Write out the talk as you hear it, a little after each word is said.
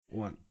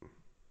One.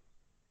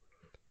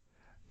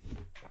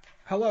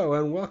 Hello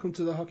and welcome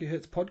to the Hockey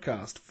Hits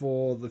podcast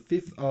for the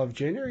 5th of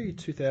January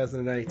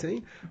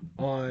 2018.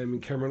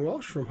 I'm Cameron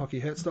Walsh from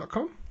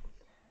hockeyhits.com.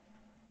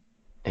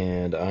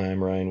 And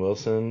I'm Ryan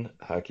Wilson,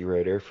 hockey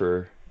writer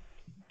for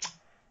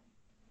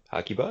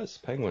Hockey Buzz,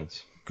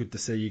 Penguins. Good to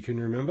see you can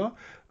remember.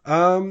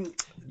 Um,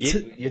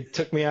 You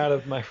took me out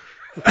of my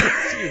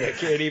routine. I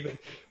can't even.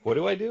 What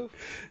do I do?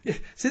 yeah,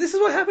 see, this is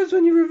what happens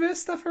when you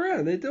reverse stuff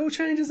around. It all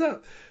changes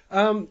up.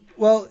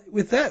 Well,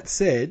 with that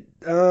said,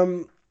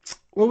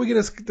 what we're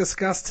going to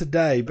discuss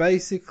today,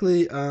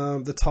 basically,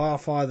 the tire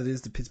fire that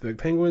is the Pittsburgh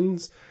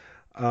Penguins,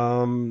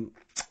 the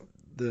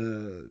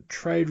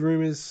trade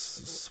rumors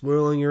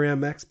swirling around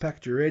Max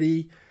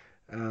Pacioretty,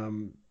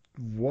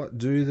 what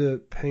do the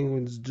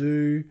Penguins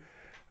do,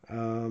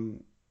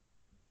 and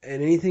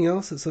anything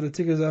else that sort of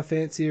tickles our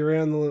fancy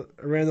around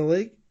the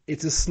league.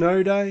 It's a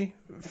snow day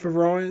for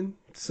Ryan,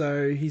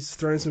 so he's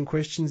thrown some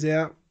questions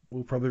out.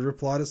 We'll probably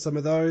reply to some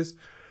of those.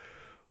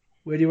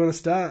 Where do you want to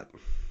start?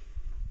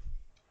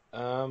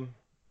 Um,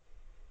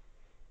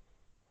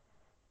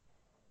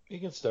 you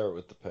can start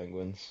with the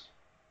Penguins.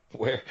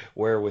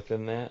 Where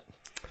within that?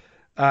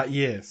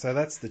 Yeah, so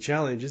that's the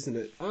challenge, isn't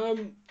it?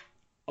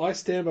 I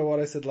stand by what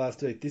I said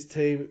last week. This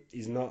team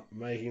is not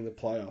making the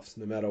playoffs,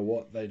 no matter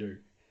what they do.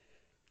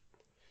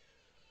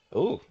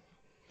 Oh,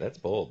 that's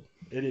bold.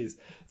 It is.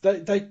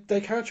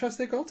 They can't trust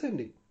their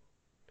goaltending.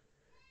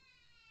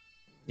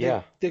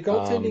 Yeah. Their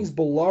goaltending's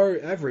below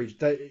average.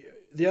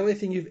 The only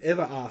thing you've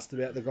ever asked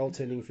about the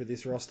goaltending for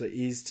this roster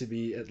is to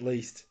be at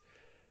least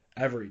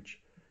average.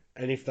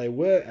 And if they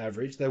were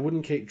average, they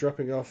wouldn't keep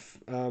dropping off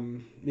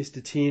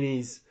Mr.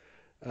 Tierney's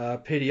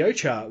PDO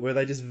chart where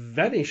they just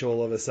vanish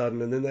all of a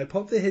sudden and then they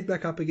pop their head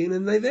back up again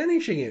and they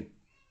vanish again.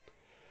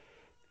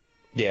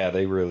 Yeah,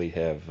 they really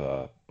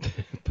have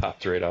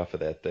popped right off of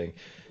that thing.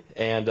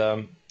 And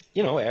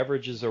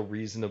average is a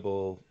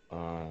reasonable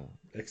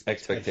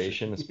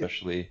expectation,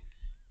 especially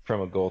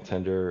from a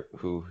goaltender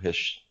who has,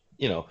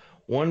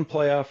 one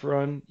playoff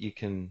run you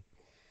can,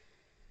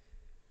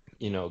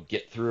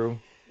 get through,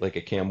 like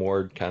a Cam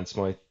Ward, Conn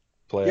Smythe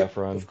playoff Yep,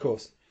 run. of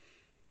course.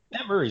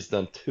 Matt Murray's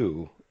done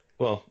two.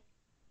 Well,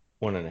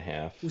 one and a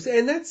half.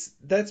 And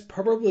that's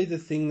probably the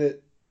thing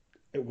that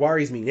it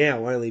worries me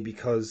now, only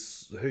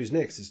because who's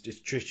next? It's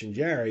just Tristan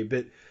Jarry,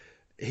 but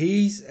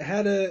he's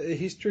had a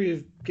history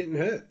of getting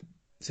hurt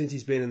since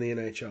he's been in the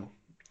NHL.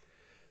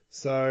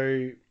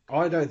 So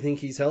I don't think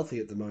he's healthy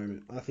at the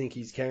moment. I think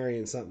he's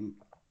carrying something.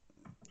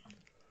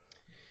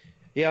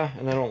 Yeah,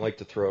 and I don't like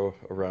to throw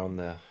around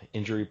the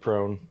injury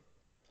prone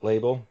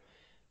label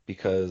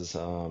because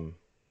some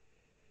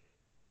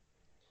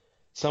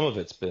of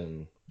it's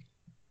been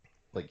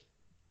like,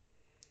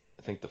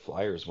 I think the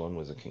Flyers one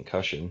was a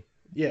concussion.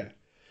 Yeah.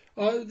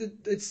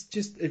 It's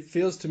just, it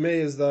feels to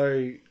me as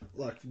though,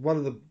 like, one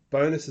of the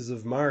bonuses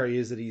of Murray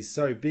is that he's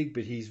so big,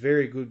 but he's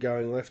very good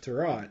going left to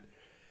right.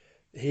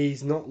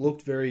 He's not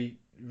looked very,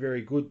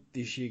 very good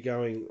this year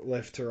going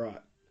left to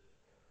right.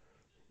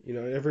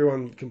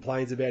 Everyone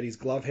complains about his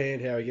glove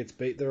hand, how he gets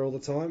beat there all the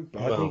time.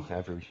 But I Well,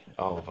 think,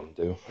 all of them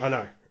do. I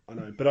know.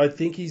 But I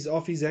think he's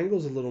off his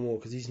angles a little more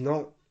because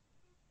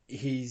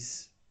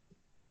he's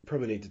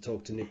probably need to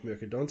talk to Nick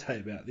Mercadante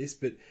about this,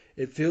 but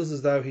it feels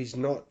as though he's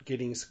not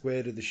getting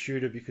square to the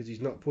shooter because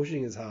he's not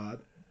pushing as hard.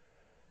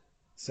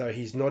 So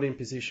he's not in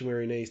position where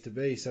he needs to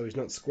be, so he's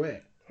not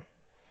square.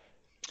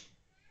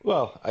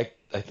 Well,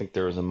 I think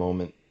there was a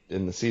moment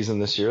in the season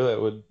this year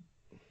that would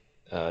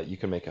you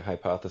can make a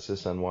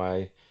hypothesis on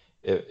why,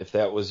 if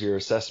that was your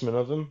assessment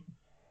of him,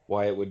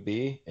 why it would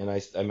be. And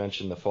I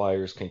mentioned the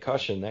Flyers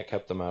concussion that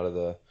kept them out of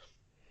the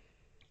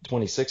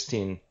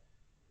 2016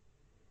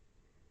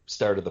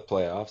 start of the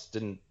playoffs.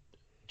 Didn't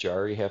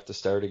Jari have to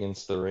start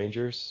against the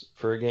Rangers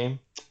for a game?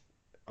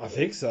 I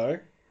think so.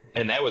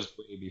 And that was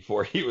way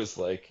before he was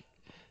like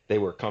they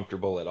were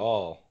comfortable at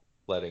all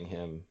letting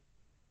him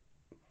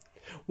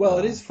Well,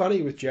 it is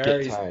funny with get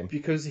Jarry's time.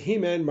 because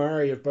him and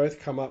Murray have both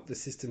come up the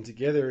system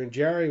together, and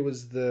Jarry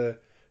was the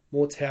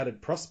more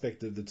touted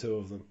prospect of the two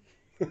of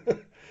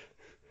them.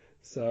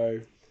 So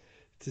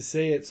to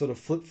see it sort of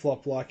flip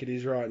flop like it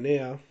is right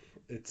now,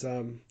 it's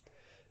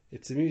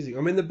amusing.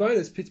 I mean, the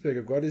bonus Pittsburgh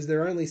have got is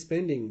they're only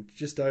spending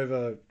just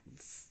over,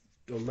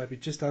 or maybe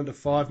just under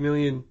 5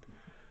 million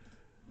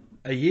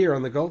a year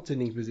on the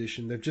goaltending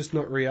position. They've just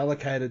not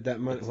reallocated that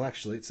money. Well,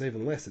 actually, it's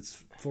even less. It's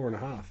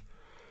 4.5.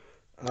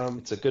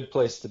 It's a good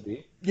place to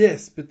be.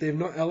 Yes, but they've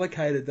not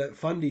allocated that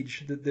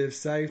fundage that they've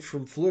saved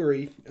from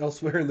Fleury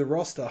elsewhere in the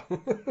roster.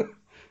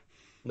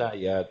 Not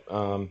yet.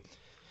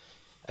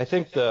 I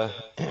think the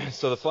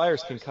so the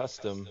Flyers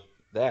concussed him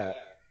that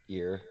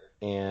year,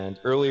 and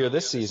earlier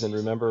this season,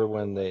 remember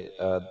when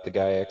the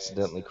guy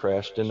accidentally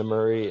crashed into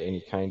Murray and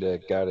he kind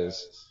of got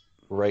his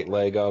right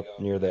leg up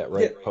near that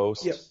right Yep, yep,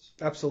 post?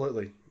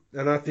 absolutely.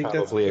 And I think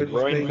that's Probably a it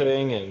was groin being.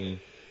 thing, and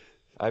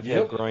I've had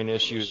Yep. groin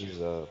issues as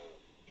a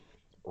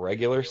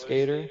regular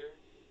skater,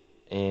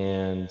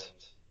 and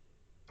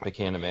I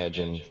can't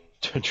imagine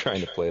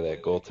trying to play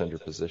that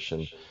goaltender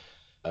position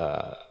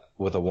uh,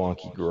 with a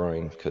wonky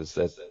groin because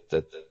that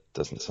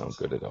doesn't sound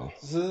good at all.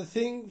 So the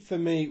thing for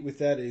me with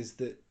that is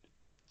that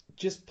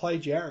just play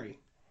Jarry,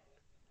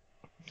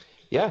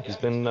 Yeah, he's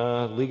been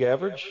league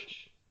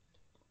average,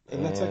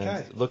 and that's and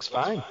okay. it looks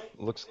fine.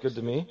 Looks good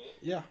to me.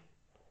 Yeah.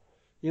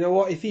 You know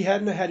what? If he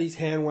hadn't had his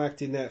hand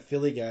whacked in that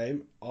Philly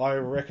game, I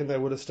reckon they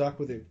would have stuck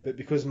with him. But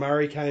because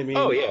Murray came in,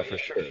 Oh yeah, for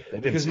sure. They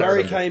didn't because start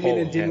Murray him to came pull in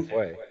and him didn't,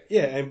 halfway.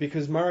 yeah, and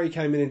because Murray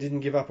came in and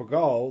didn't give up a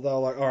goal, they were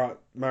like, all right,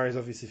 Murray's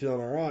obviously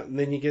feeling all right, and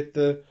then you get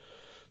the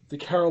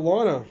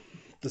Carolina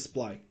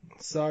display.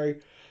 So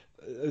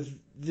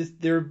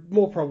there are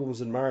more problems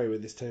than Murray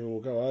with this team, and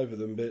we'll go over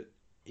them. But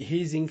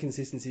his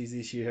inconsistencies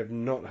this year have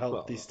not helped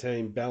Well, this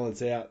team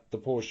balance out the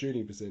poor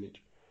shooting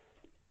percentage.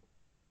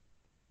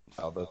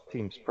 the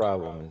team's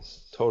problem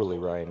is totally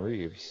Ryan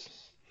Reeves.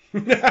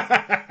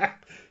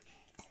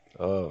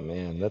 Oh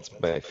man, that's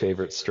my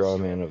favorite straw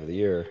man of the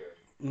year.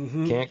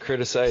 Mm-hmm. Can't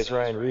criticize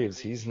Ryan Reeves.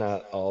 He's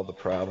not all the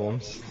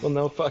problems. Well,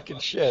 no fucking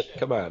shit.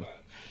 Come on.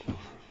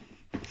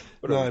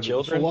 What are No, we, but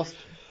children?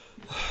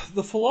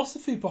 the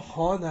philosophy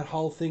behind that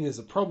whole thing is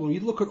a problem. You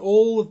look at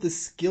all of the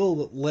skill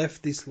that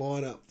left this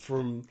lineup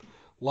from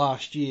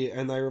last year,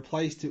 and they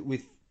replaced it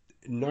with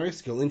no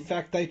skill. In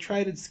fact, they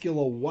traded skill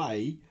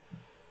away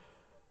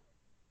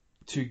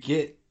to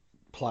get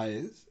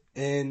players,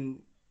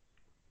 and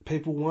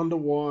people wonder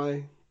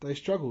why they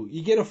struggle.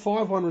 You get a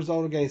 5-1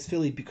 result against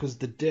Philly because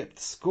the depth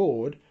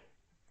scored,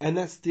 and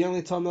that's the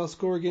only time they'll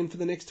score again for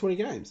the next 20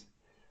 games.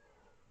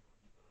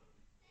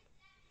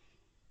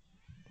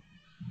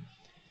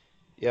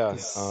 Yeah.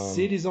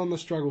 Sid is on the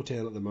struggle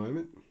town at the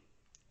moment.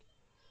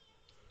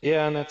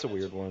 Yeah, and that's a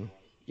weird one.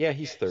 Yeah,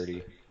 he's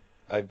 30.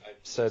 I've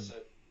said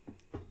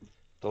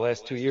the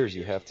last 2 years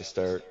you have to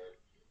start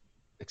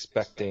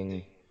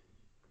expecting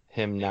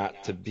him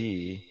not to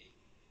be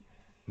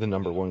the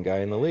number one guy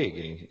in the league,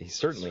 and he's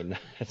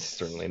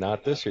certainly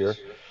not this year.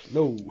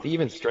 No. The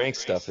even strength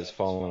stuff has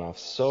fallen off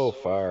so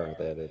far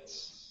that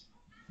it's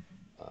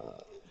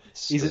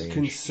Is it strange.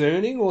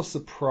 concerning or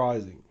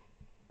surprising?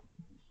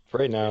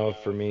 Right now,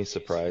 for me,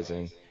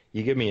 surprising.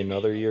 You give me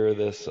another year of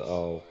this,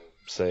 I'll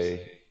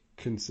say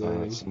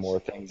Concerning. some more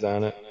things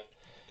on it.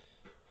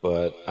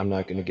 But I'm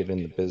not going to get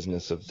in the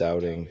business of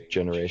doubting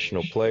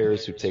generational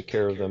players who take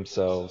care of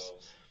themselves.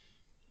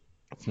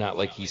 It's not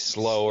like he's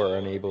slow or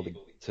unable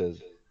to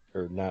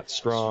or not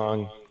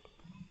strong.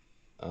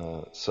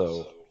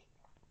 So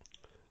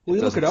Well,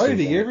 you look at doesn't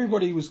seem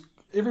Ovi. like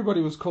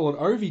Everybody was calling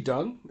Ovi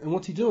done, and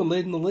what's he doing?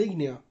 Leading the league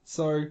now.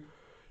 So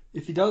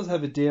if he does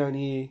have a down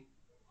year,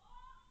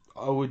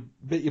 I would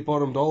bet your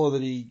bottom dollar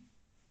that he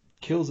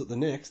kills it the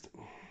next.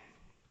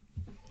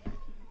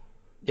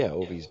 yeah,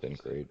 Ovi's been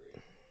great.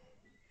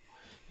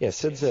 Yeah,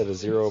 Sid's at a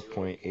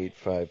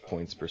 0.85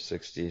 points per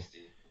 60.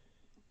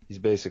 He's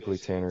basically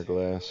Tanner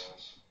Glass.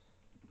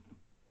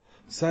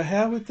 So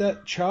how would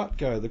that chart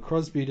go? The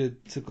Crosby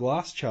to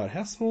Glass chart.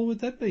 How small would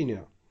that be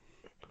now?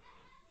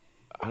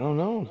 I don't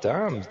know.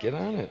 Dom, get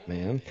on it,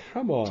 man.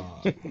 Come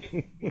on.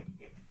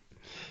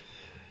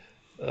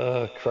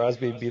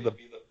 Crosby'd be the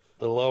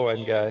low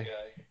end guy.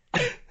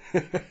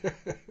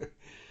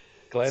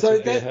 Glass So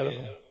would be ahead of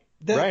him.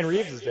 that Ryan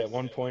Reeves is at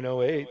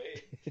 1.08.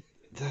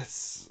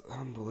 that's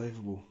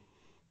unbelievable.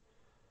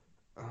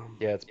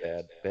 Yeah, it's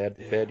bad.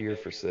 Bad year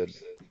for Sid.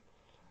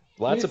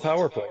 Lots of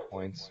power play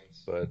points,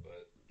 but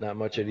not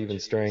much at even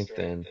strength.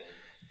 And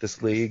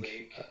this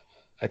league,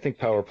 I think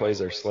power plays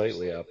are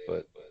slightly up,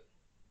 but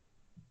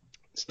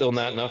still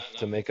not enough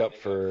to make up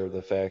for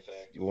the fact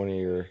one of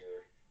your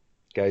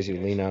guys you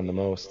lean on the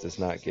most is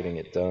not getting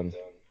it done.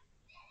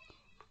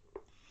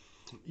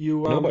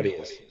 Nobody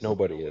is.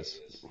 Nobody is.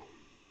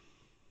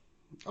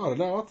 I don't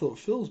know. I thought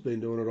Phil's been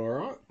doing it all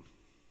right.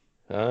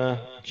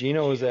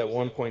 Gino is at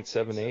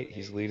 1.78.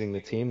 He's leading the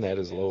team. That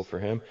is low for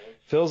him.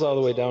 Phil's all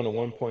the way down to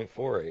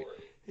 1.48.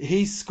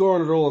 He's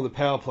scoring it all on the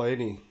power play,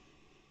 isn't he?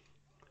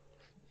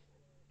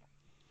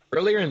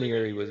 Earlier in the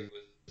year, he was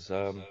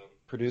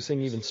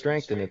producing even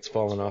strength, and it's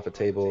fallen off a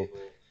table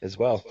as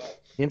well.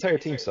 The entire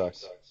team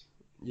sucks.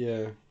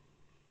 Yeah.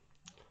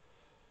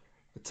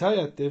 I tell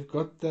you, they've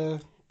got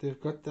that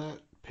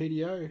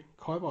PDO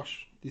Kibosh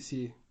this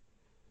year,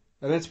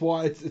 and that's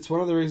why it's one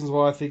of the reasons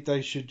why I think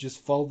they should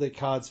just fold their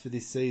cards for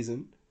this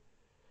season,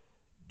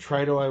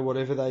 trade away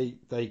whatever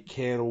they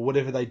can or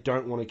whatever they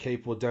don't want to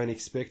keep or don't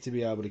expect to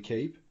be able to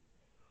keep,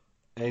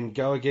 and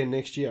go again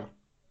next year.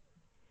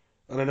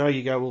 And I know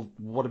you go, well,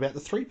 what about the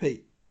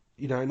three-peat?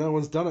 You know, no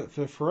one's done it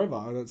for forever,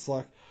 and it's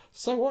like,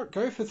 so what?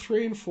 Go for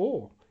 3 and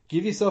 4.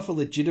 Give yourself a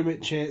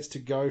legitimate chance to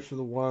go for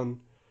the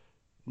one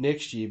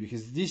next year,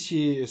 because this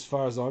year, as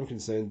far as I'm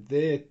concerned,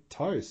 they're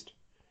toast.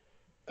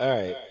 All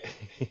right.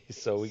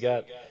 So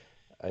let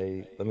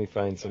me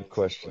find some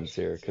questions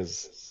here,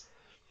 because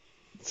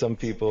some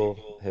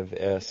people have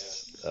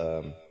asked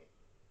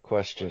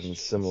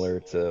questions similar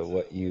to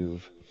what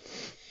you've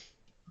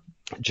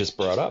just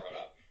brought up.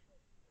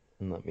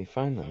 And let me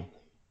find them.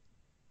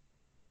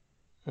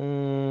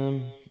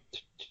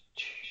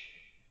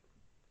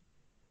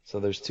 So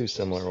there's two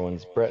similar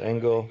ones. Brett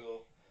Engel.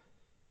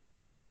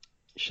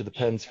 Should the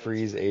Pens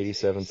freeze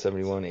 87,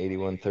 71,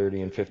 81,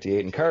 30, and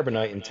 58 and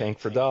carbonite and tank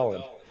for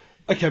Dahlin?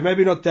 Okay,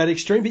 maybe not that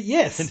extreme, but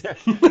yes.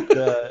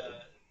 the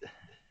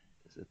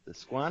is it the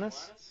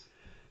Squanus?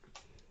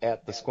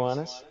 At the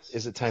Squanus?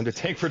 Is it time to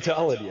tank for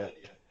Talon yet?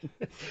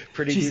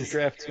 Pretty deep Jesus.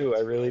 draft too. I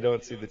really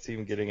don't see the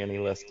team getting any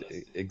less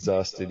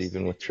exhausted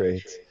even with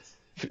trades.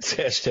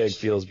 Hashtag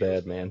feels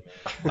bad, man.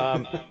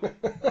 Um,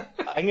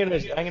 I'm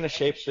gonna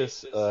shape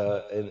this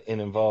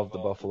and involve the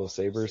Buffalo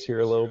Sabres here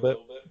a little bit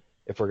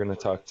if we're gonna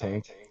talk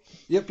tank.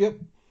 Yep.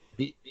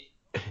 The-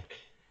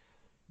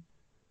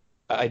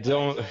 I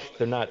don't.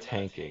 They're not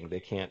tanking.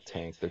 They can't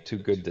tank. They're too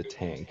good to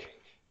tank.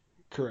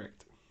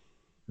 Correct.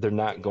 They're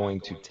not going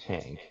to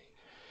tank.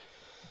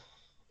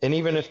 And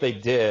even if they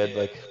did,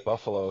 like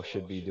Buffalo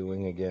should be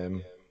doing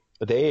again,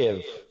 they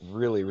have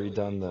really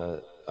redone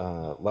the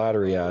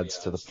lottery odds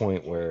to the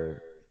point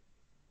where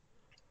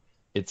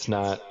it's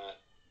not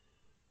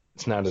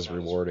it's not as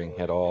rewarding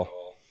at all.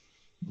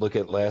 Look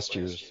at last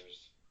year's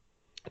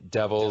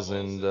Devils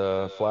and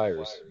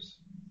Flyers.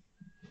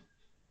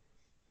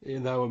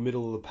 And they were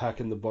middle of the pack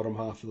in the bottom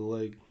half of the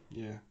league.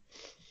 Yeah.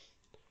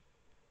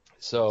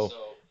 So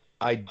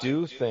I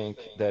do think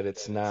that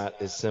it's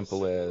not as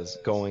simple as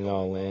going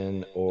all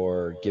in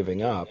or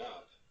giving up.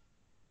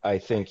 I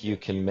think you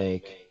can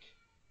make,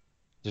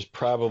 there's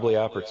probably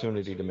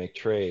opportunity to make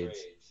trades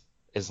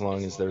as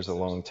long as there's a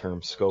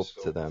long-term scope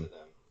to them.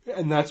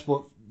 And that's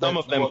what Some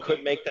of them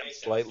could make them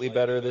slightly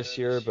better this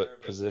year,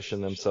 but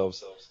position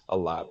themselves a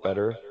lot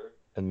better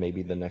in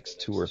maybe the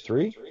next 2 or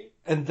 3.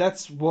 and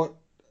that's what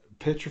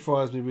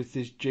petrifies me with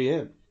this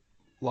GM.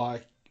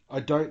 Like, I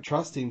don't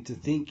trust him to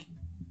think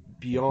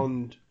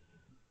beyond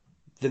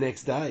the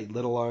next day,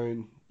 let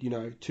alone,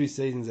 2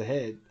 seasons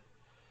ahead.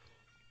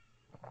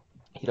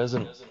 He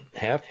doesn't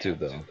have to,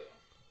 though.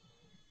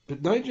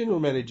 But no general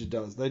manager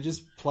does. They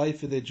just play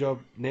for their job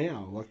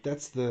now. Like,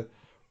 that's the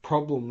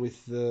problem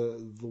with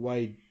the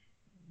way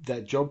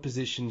that job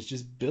position is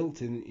just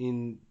built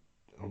in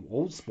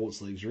all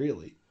sports leagues,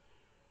 really.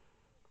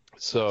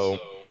 So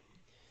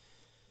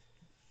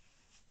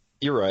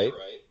you're right.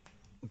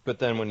 But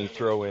then when you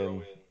throw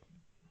in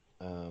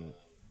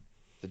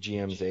the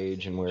GM's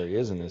age and where he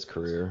is in his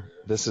career,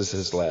 this is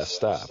his last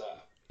stop.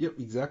 Yep,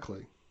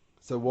 exactly.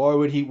 So why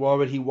would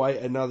he wait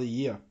another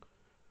year?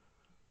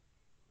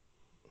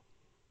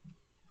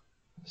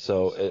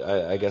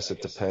 So I guess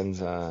it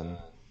depends on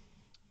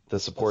the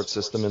support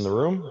system in the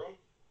room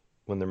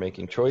when they're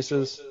making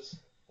choices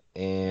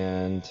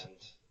and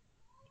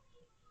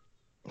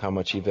how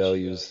much he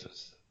values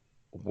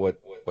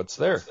what's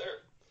there.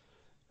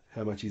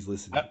 How much he's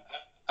listening.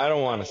 I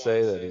don't want to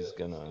say that he's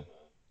gonna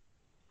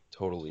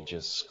totally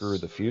just screw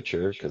the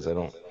future because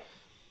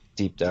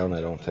deep down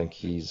I don't think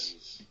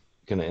he's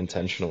gonna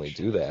intentionally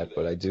do that,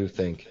 but I do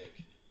think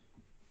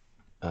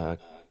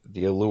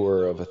the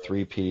allure of a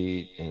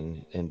three-peat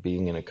and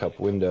being in a cup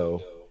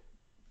window,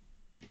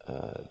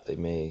 he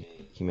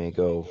may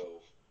go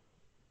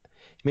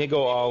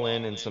all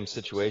in some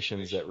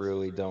situations that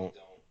really don't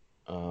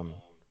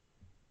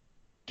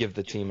give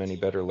the team any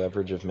better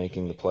leverage of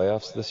making the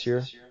playoffs this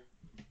year.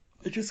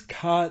 I just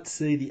can't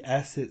see the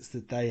assets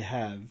that they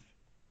have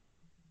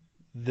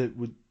that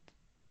would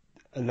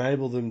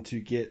enable them to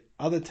get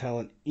other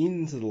talent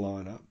into the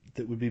lineup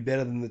that would be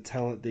better than the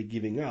talent they're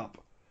giving up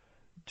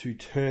to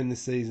turn the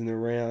season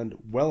around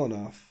well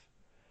enough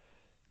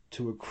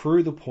to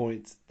accrue the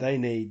points they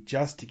need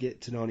just to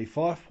get to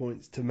 95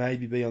 points to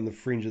maybe be on the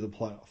fringe of the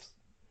playoffs.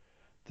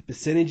 The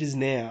percentages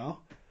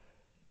now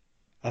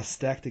are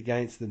stacked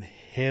against them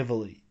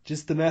heavily.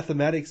 Just the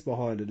mathematics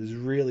behind it is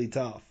really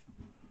tough.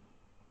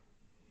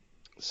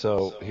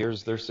 So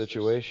here's their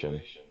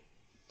situation.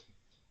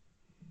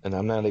 And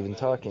I'm not even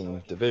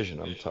talking division,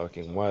 I'm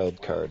talking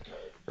wild card.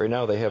 Right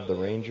now they have the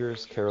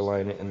Rangers,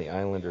 Carolina, and the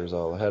Islanders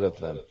all ahead of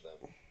them.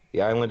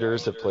 The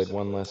Islanders have played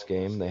one less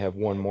game. They have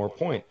one more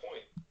point.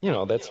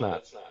 That's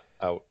not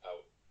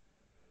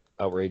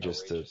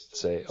outrageous to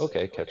say,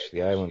 okay, catch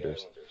the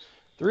Islanders.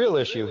 The real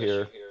issue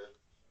here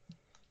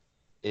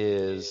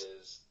is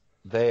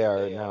they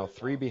are now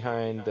 3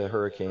 behind the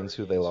Hurricanes,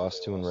 who they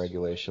lost to in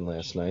regulation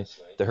last night.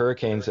 The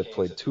Hurricanes have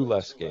played 2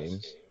 less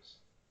games.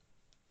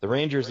 The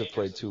Rangers have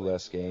played 2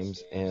 less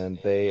games, and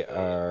they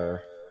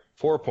are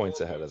 4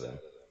 points ahead of them.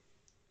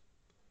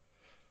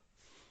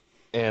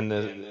 And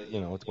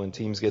when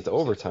teams get to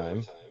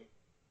overtime,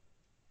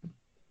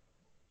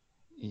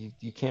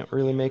 you can't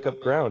really make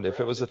up ground. If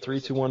it was a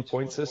 3-2-1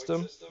 point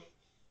system,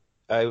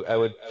 I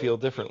would feel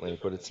differently,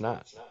 but it's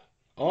not.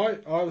 I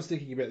was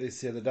thinking about this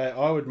the other day.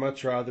 I would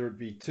much rather it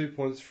be 2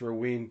 points for a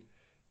win.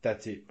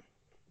 That's it.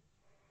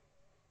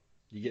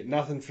 You get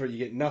nothing for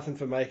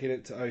making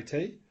it to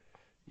OT.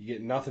 You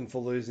get nothing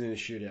for losing in a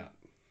shootout.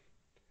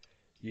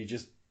 You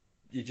just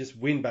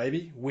win,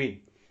 baby,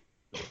 win.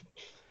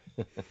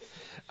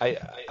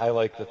 I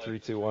like the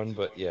 3-2-1,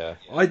 but yeah.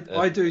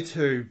 I do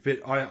too,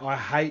 but I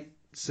hate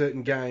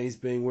certain games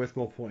being worth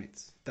more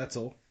points. That's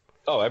all.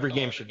 Oh, every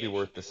game should be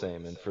worth the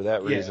same, and for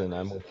that reason,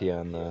 I'm with you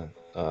on the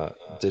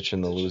ditching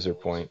the loser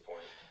point.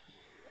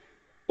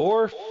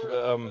 Or,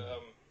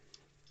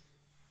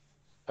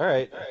 all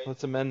right,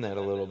 let's amend that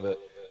a little bit.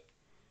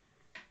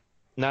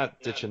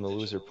 Not ditching the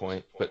loser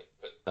point, but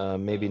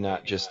maybe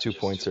not just 2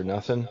 points or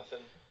nothing.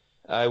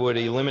 I would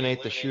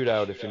eliminate the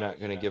shootout if you're not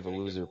going to give a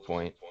loser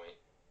point,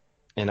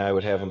 and I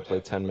would have them play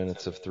 10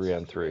 minutes of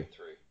 3-on-3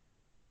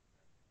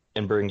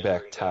 and bring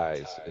back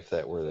ties if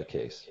that were the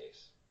case.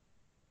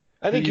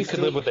 I think you could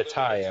live with a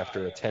tie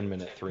after a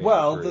 10-minute 3-on-3.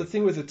 Well, the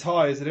thing with the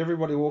tie is that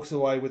everybody walks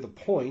away with a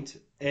point,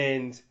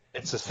 and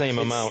it's the same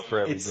amount for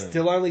every game. It's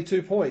still only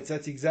 2 points.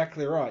 That's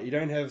exactly right. You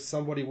don't have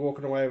somebody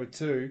walking away with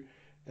 2,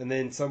 and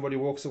then somebody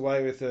walks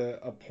away with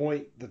a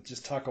point that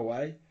just tuck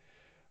away.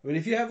 I mean,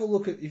 if you have a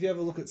look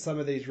at some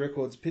of these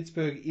records,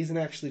 Pittsburgh isn't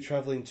actually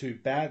traveling too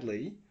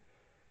badly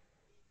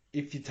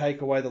if you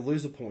take away the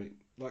loser point.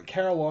 Like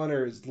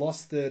Carolina has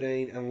lost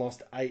 13 and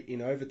lost 8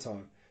 in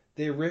overtime.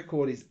 Their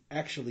record is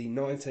actually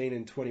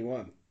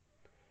 19-21.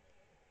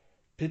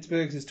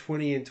 Pittsburgh's is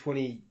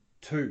 20-22.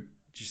 Do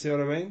you see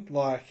what I mean?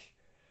 Like,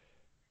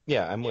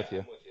 yeah, I'm with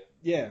you.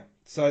 Yeah,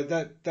 so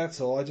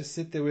that's all. I just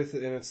sit there with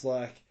it, and it's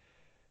like,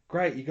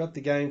 great, you got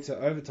the game to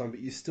overtime, but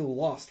you still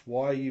lost.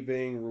 Why are you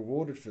being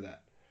rewarded for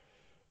that?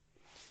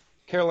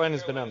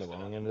 Carolina's been on the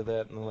wrong end of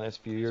that in the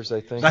last few years, I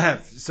think. They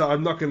have, so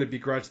I'm not going to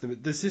begrudge them.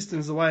 The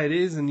system's the way it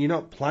is, and you're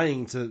not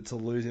playing to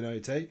lose in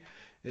OT.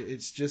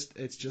 It's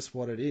just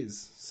what it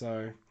is.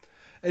 So,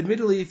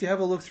 admittedly, if you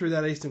have a look through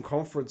that Eastern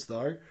Conference,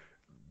 though,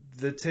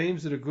 the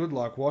teams that are good,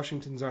 like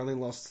Washington's only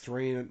lost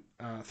 3 in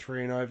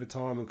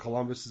overtime, and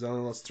Columbus has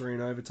only lost 3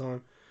 in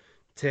overtime.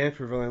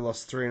 Tampa have only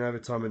lost 3 in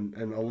overtime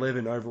and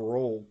 11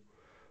 overall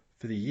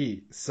for the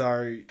year.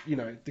 So,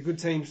 the good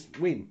teams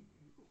win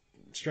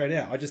straight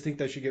out. I just think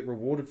they should get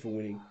rewarded for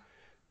winning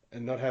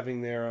and not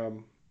having their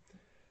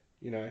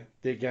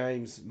their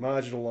games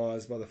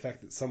marginalised by the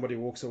fact that somebody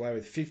walks away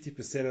with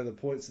 50% of the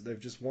points that they've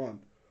just won.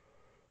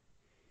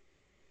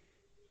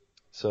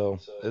 So,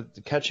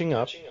 catching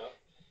up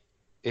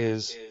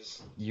is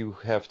you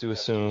have to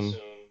assume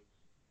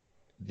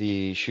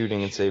the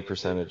shooting and save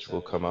percentage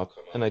will come up,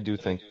 and I do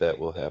think that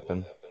will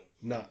happen.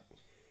 No.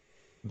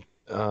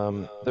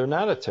 They're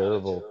not a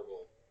terrible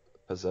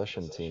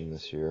possession team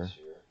this year.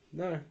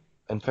 No.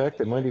 In fact,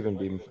 they might even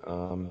be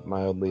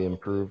mildly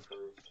improved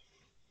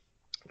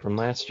from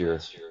last year.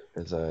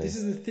 This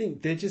is the thing.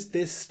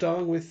 They're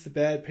stung with the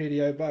bad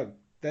PDO bug.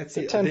 That's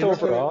it. 10th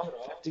overall,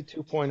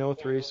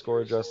 52.03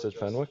 score adjusted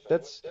Fenwick.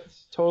 That's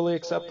totally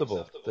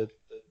acceptable.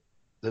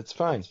 That's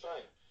fine.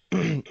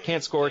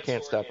 Can't score,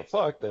 can't stop a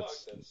puck.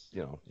 That's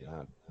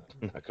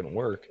not going to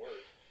work.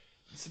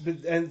 So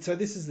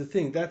this is the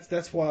thing.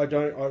 That's why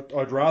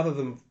I'd rather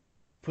them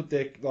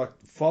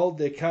fold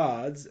their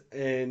cards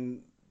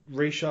and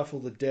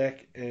reshuffle the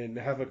deck and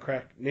have a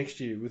crack next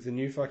year with a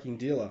new fucking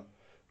dealer,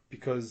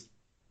 because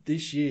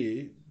this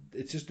year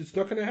it's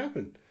not going to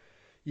happen.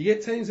 You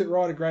get teams that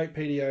ride a great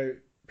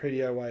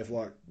PDO wave,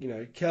 like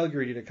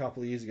Calgary did a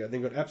couple of years ago.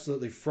 Then got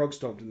absolutely frog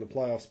stomped in the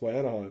playoffs by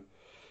Anaheim.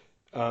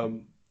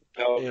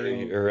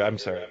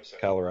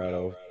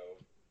 Colorado.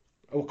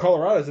 Well,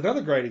 Colorado's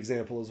another great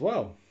example as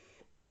well.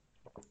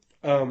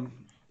 And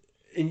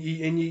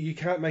you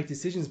can't make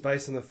decisions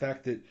based on the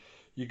fact that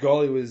your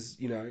goalie was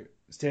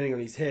standing on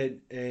his head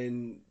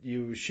and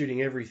you were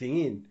shooting everything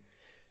in.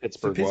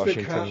 Pittsburgh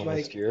Washington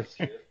last year.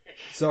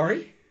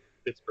 Sorry?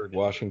 Pittsburgh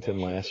Washington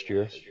last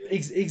year.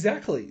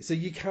 Exactly. So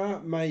you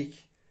can't make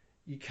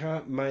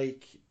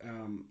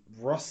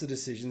roster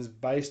decisions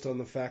based on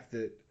the fact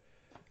that,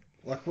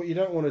 like, what you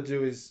don't want to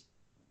do is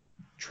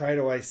trade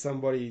away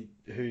somebody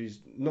who's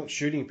not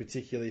shooting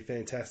particularly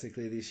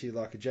fantastically this year,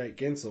 like a Jake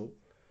Gensel,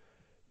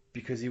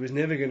 because he was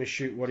never going to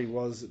shoot what he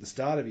was at the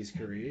start of his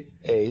career.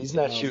 Hey, he's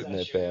not shooting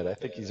that bad. I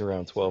think he's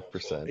around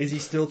 12%. Is he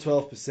still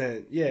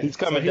 12%? Yeah. He's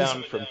coming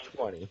down from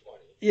 20.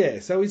 Yeah,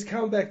 so he's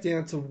come back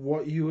down to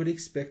what you would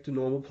expect a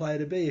normal player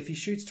to be. If he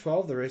shoots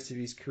 12 the rest of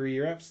his career,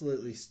 you're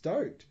absolutely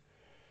stoked.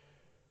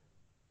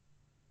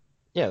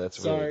 Yeah, that's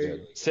really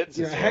good. Sid's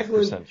a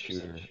 12%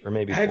 shooter, or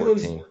maybe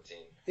 14.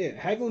 Yeah,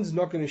 Hagelin's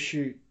not going to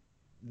shoot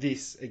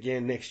this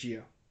again next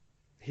year.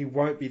 He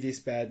won't be this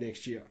bad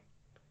next year.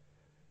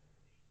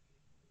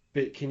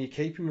 But can you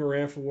keep him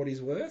around for what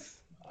he's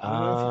worth? I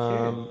don't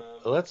know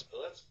if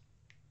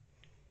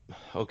you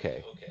can.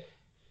 Okay.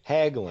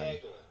 Hagelin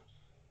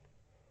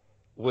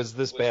was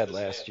this bad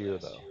last year,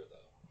 though.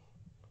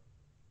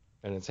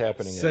 And it's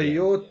happening So again.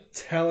 You're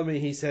telling me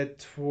he's had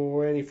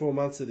 24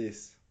 months of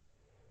this?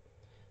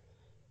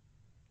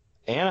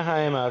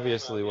 Anaheim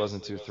obviously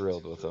wasn't too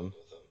thrilled with him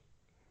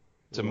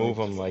to move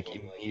him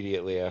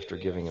immediately after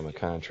giving him a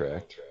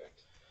contract.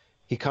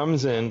 He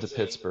comes into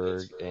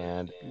Pittsburgh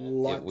and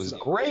it was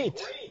great.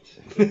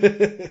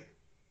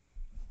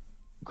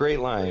 Great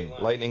line,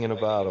 lightning in a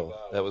bottle.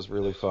 That was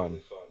really fun.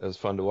 It was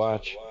fun to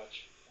watch.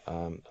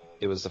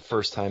 It was the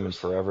first time in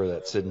forever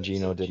that Sid and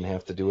Gino didn't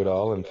have to do it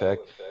all. In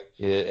fact,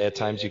 at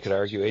times you could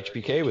argue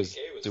HBK was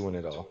doing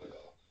it all.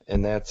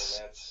 And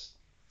it's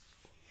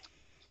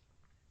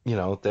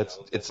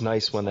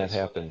nice when that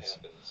happens.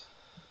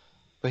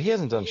 But he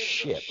hasn't done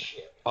shit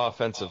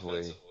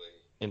offensively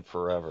in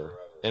forever.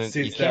 And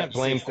you can't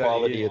blame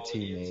quality of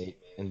teammate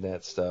and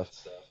that stuff.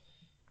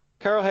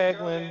 Carl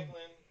Hagelin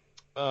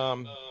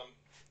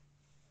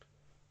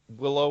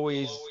will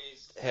always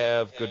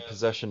have good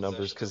possession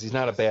numbers because he's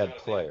not a bad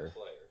player.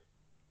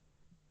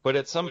 But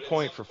at some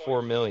point for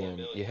 $4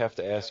 million, you have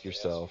to ask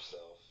yourself,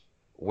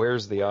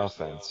 where's the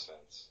offense?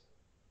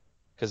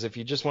 Because if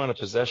you just want a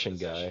possession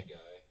guy,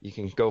 you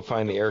can go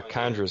find the Eric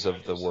Condras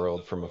of the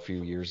world from a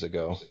few years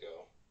ago.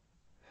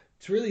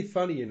 It's really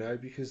funny,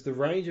 because the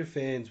Ranger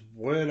fans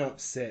weren't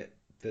upset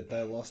that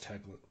they lost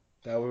Hagelin.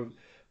 They were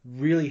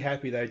really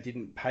happy they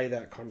didn't pay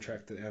that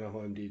contract that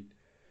Anaheim did.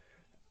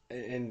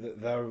 And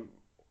they were,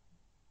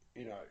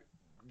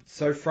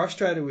 so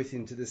frustrated with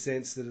him to the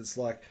sense that it's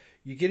like,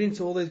 you get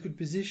into all those good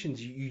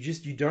positions,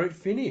 you don't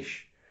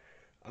finish.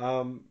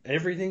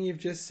 Everything you've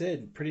just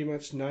said pretty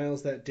much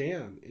nails that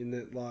down in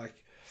that, like,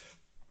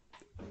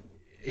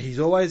 he's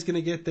always going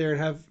to get there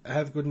and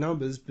have good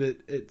numbers, but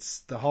it's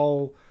the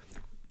whole,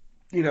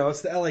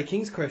 it's the LA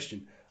Kings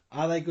question.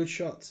 Are they good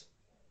shots?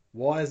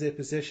 Why are their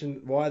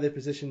possession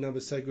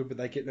numbers so good but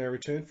they get no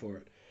return for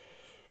it?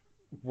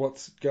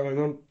 What's going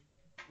on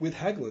with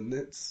Hagelin?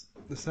 That's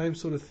the same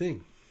sort of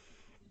thing.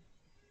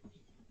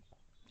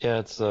 Yeah,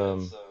 it's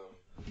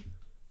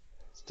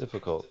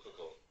difficult.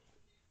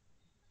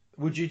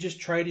 Would you just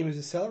trade him as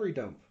a salary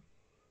dump?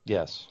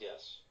 Yes.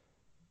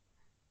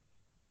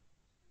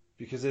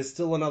 Because there's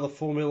still another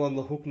 $4 million on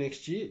the hook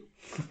next year.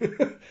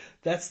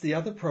 That's the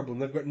other problem.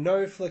 They've got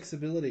no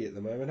flexibility at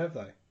the moment, have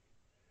they?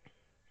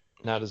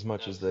 Not as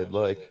much as they'd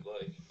like.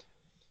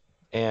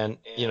 And,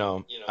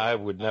 I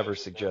would never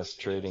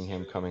suggest trading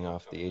him coming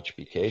off the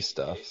HBK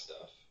stuff.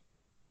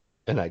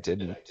 And I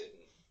didn't.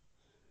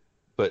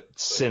 But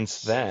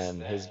since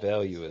then, his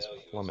value has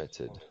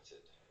plummeted.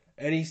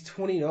 And he's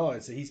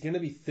 29, so he's going to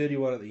be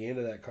 31 at the end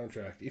of that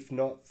contract, if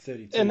not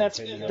 32. And that's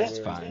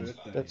fine.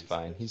 That's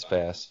fine. He's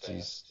fast.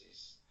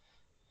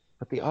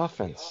 But the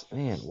offense,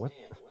 man, what?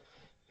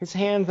 His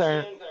hands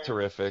aren't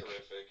terrific.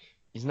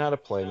 He's not a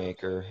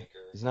playmaker.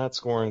 He's not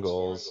scoring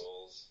goals.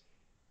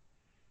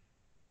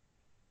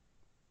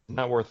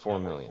 Not worth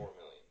 $4 million.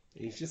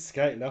 He's just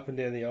skating up and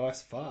down the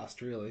ice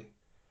fast, really.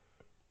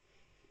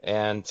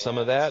 And some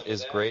of that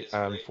is great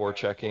on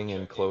forechecking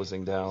and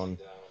closing down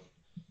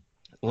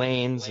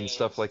lanes and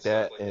stuff like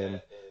that.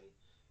 And,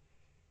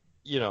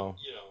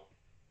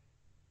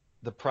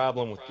 the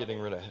problem with getting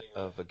rid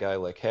of a guy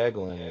like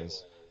Hagelin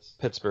is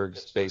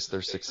Pittsburgh's based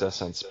their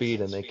success on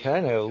speed, and they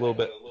kind of a little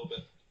bit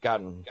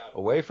gotten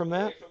away from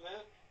that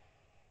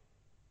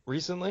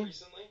recently,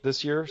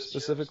 this year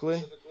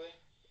specifically.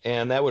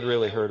 And that would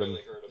really hurt him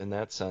in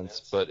that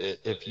sense. But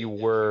if you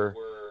were,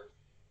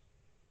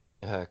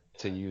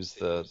 to use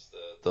the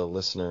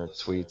listener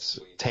tweets,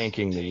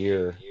 tanking the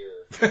year.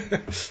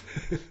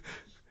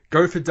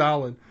 Go for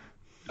Darlin.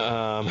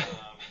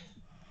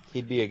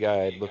 He'd be a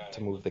guy I'd look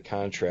to move the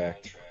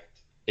contract.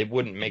 It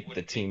wouldn't make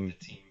the team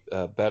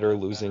better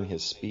losing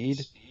his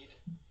speed.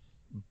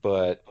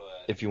 But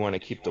if you want to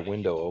keep the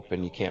window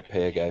open, you can't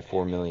pay a guy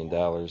 $4 million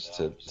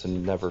to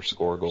never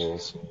score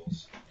goals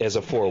as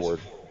a forward.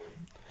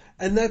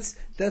 And that's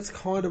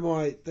kind of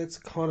my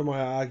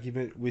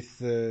argument with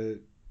the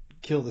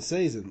kill the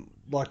season.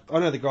 Like, I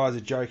know the guys are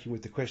joking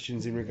with the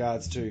questions in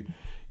regards to,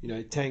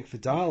 tank for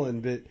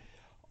Darlin, but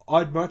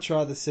I'd much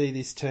rather see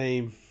this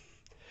team.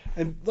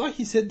 And like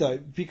you said though,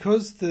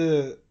 because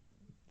the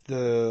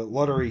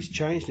lottery's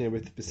changed now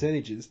with the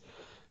percentages,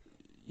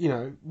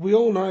 we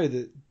all know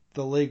that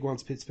the league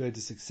wants Pittsburgh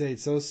to succeed.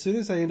 So as soon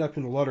as they end up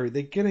in the lottery,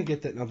 they're going to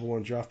get that number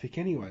one draft pick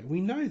anyway. We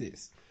know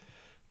this.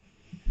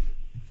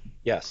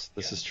 Yes,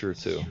 this is true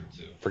too.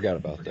 Forgot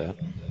about that.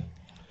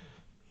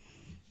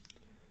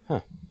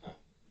 Huh.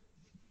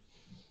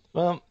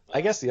 Well,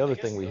 I guess the other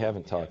thing we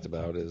haven't talked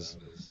about is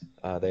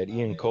that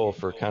Ian Cole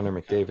for Connor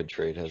McDavid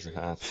trade has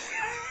not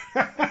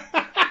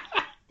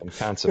been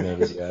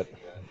consummated yet.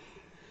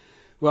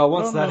 Well,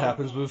 once that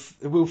happens,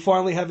 we'll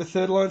finally have a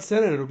third line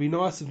center. It'll be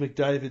nice of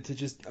McDavid to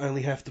just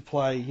only have to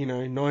play,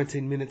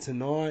 19 minutes a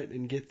night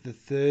and get the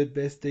third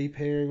best D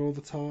pairing all the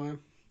time.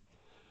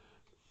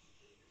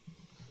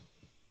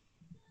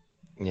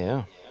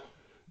 Yeah.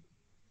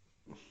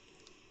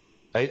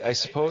 I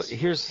suppose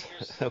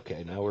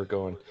okay, now we're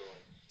going.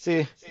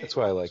 See, that's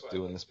why I like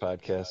doing this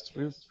podcast.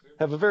 We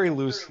have a very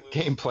loose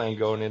game plan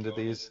going into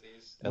these.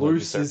 And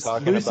loose is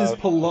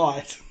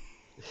polite.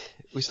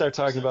 We start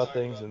talking about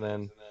things, and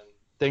then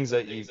things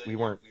that we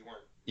weren't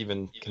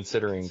even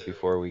considering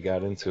before we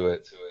got into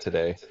it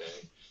today.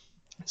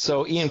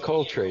 So Ian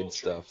Cole trade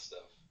stuff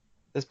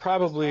is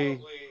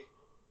probably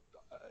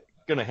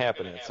going to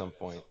happen at some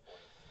point.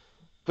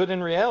 But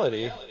in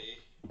reality,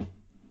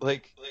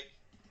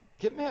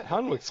 get Matt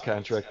Hunwick's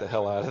contract the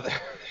hell out of there.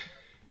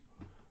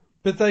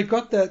 But they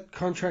got that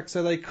contract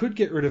so they could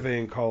get rid of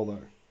Ian Cole,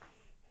 though.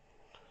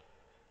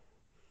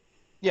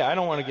 Yeah, I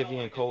don't want to give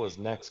Ian Cole his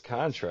next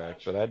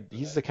contract, but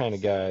he's the kind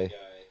of guy,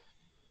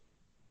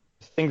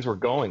 if things were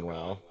going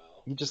well,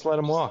 you just let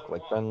him walk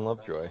like Ben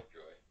Lovejoy.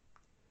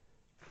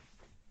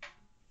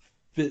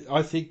 But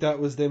I think that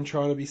was them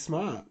trying to be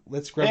smart.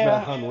 Let's grab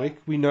Matt Hunwick.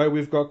 We know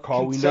we've got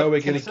Cole. We know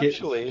we're going to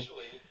get...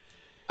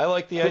 I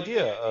like the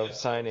idea of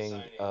signing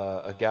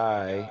a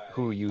guy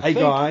who you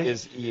think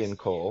is Ian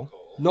Cole.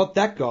 Not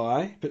that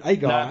guy, but a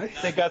guy.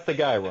 They got the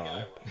guy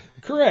wrong.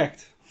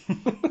 Correct.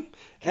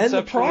 And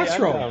the price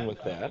I'm wrong. down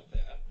with that.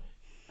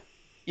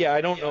 Yeah,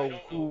 I don't know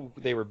who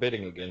they were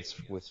bidding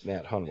against with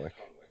Matt Hunwick.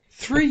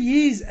 3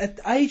 years at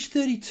age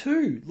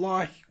 32.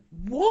 Like,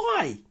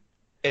 why?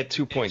 At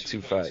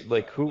 2.25.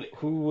 Like, who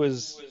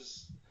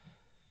was...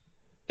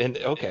 And,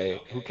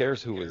 okay, who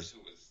cares who was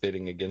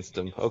bidding against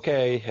him?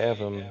 Okay, have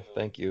him.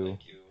 Thank you.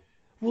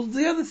 Well,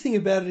 the other thing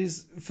about it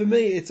is, for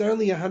me, it's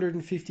only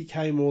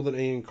 150k more than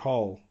Ian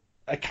Cole,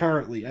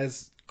 currently,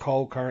 as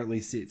Cole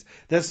currently sits.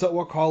 That's not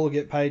what Cole will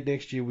get paid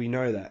next year, we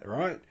know that,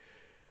 right?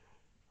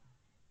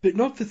 But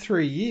not for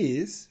 3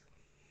 years.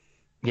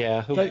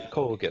 Yeah,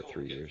 Cole will get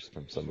 3 years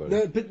from somebody.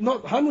 No, but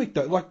not Hunwick,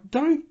 though. Like,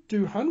 don't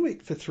do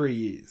Hunwick for 3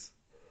 years.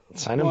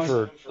 Sign him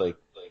for, like,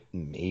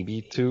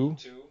 maybe 2.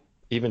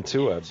 Even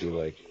 2, I'd be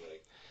like,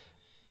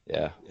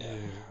 yeah.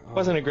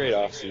 Wasn't a great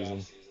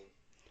offseason.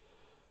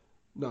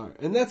 No,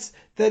 and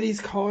that is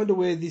kind of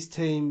where this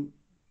team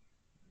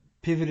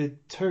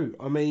pivoted to.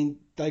 I mean,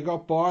 they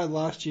got by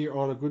last year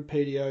on a good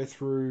PDO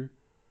through,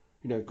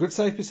 good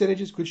save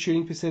percentages, good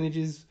shooting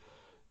percentages,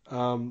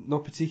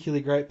 not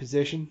particularly great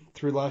possession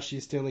through last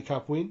year's Stanley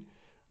Cup win.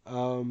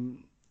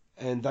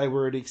 And they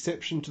were an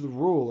exception to the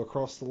rule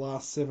across the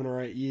last 7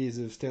 or 8 years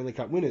of Stanley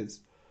Cup winners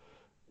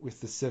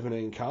with the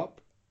 17 Cup.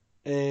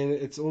 And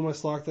it's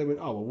almost like they went,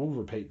 oh, well,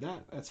 we'll repeat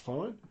that. That's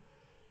fine.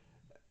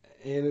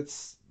 And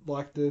it's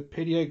like the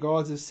PDO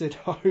guys have said,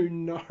 oh,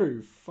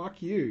 no,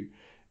 fuck you.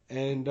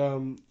 And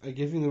are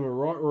giving them a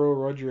right Royal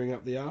Rogering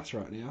up the arse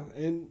right now.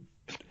 And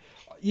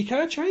you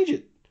can't change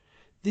it.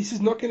 This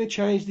is not going to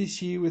change this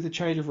year with a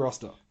change of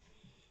roster.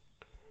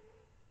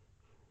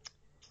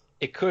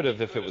 It could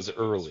have if it was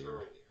earlier.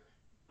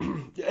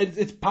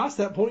 It's past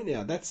that point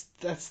now. That's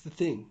the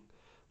thing.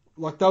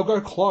 Like, they'll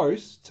go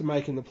close to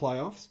making the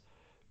playoffs,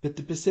 but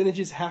the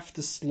percentages have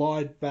to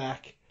slide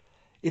back.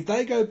 If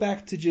they go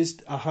back to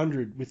just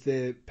 100 with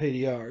their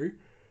PDO,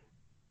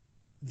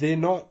 they're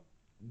not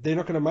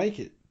going to make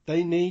it.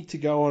 They need to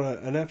go on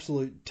an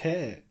absolute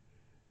tear.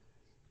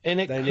 And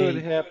it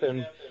could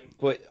happen,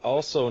 but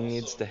also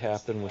needs to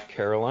happen with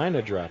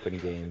Carolina dropping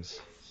games.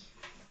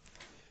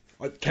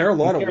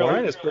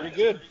 Carolina's pretty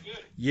good.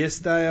 Yes,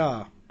 they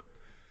are.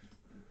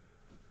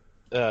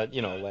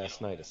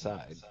 Last night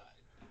aside.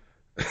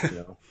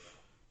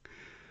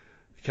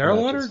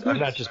 Carolina are good. I'm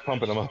not just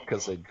pumping them up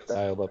because they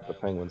dialed up the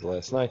Penguins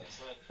last night.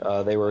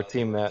 They were a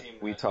team that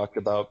we talked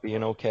about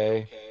being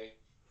okay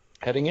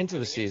heading into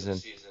the season.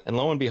 And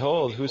lo and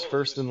behold, who's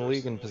first in the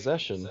league in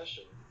possession?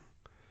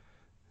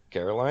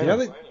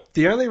 Carolina.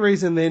 The only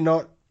reason they're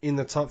not in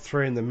the top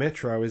 3 in the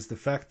Metro is the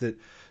fact that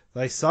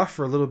they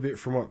suffer a little bit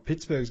from what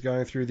Pittsburgh's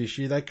going through this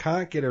year. They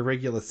can't get a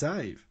regular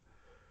save.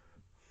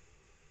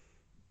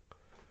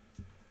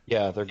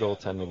 Yeah, they're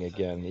goaltending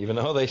again, even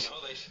though they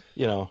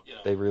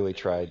really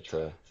tried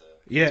to.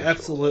 Yeah,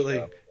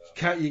 absolutely.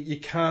 You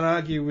can't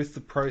argue with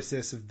the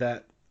process of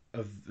that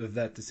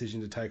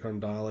decision to take on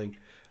Darling.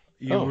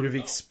 You would have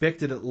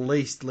expected at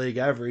least league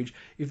average.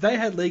 If they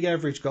had league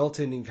average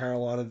goaltending,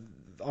 Carolina,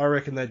 I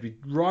reckon they'd be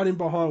right in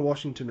behind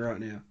Washington right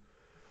now.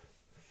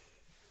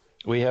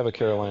 We have a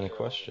Carolina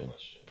question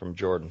from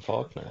Jordan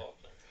Faulkner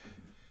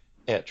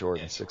at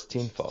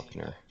Jordan16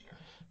 Faulkner.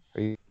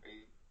 Are you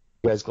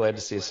guys glad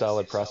to see a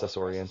solid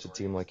process-oriented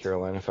team like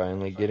Carolina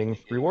finally getting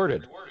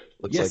rewarded?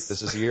 Looks like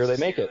this is the year they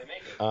make it.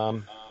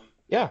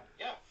 Yeah.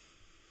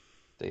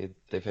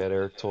 They've had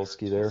Eric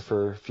Tolsky there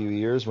for a few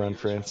years. Ron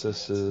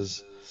Francis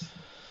is...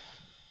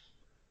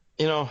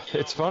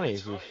 it's funny.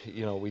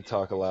 We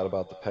talk a lot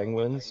about the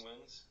Penguins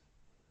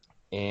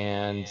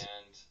and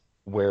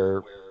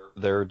where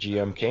their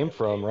GM came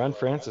from. Ron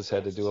Francis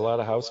had to do a lot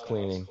of house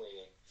cleaning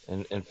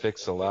and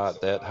fix a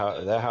lot. That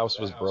house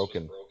was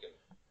broken.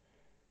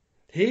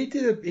 He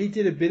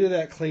did a bit of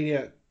that clean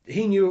out.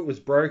 He knew it was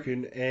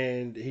broken,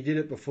 and he did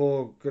it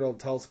before good old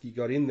Tulsky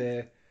got in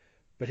there.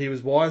 But he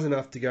was wise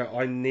enough to go,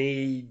 I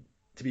need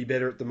to be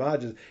better at the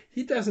margins.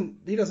 He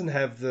doesn't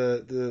have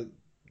the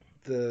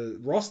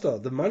roster,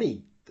 the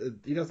money.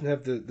 He doesn't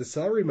have the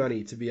salary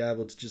money to be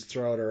able to just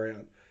throw it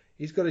around.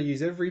 He's got to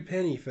use every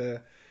penny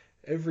for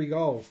every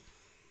goal.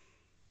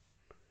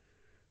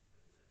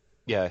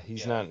 Yeah,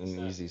 he's not in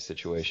an easy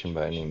situation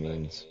by any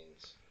means.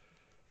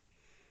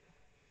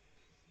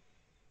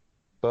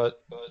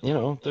 But,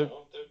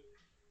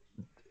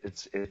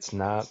 it's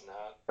not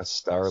a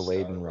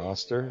star-laden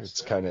roster.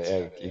 It's kind of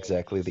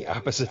exactly the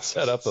opposite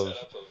setup of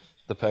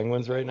the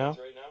Penguins right now.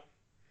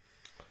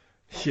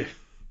 Yeah.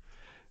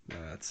 No,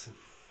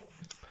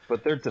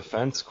 But their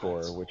defense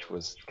core, which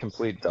was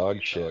complete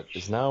dog shit,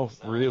 is now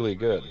really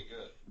good.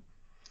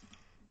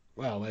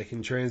 Well, they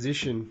can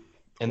transition.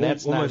 And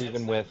that's not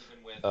even with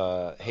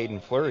Hayden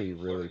Fleury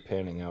really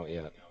panning out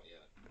yet.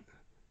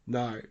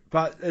 No,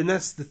 and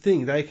that's the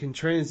thing. They can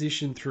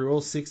transition through all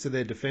 6 of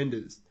their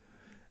defenders.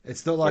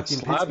 It's not like in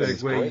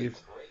Pittsburgh where you...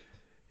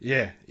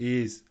 Yeah,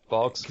 he is.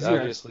 Falk's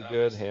obviously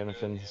good.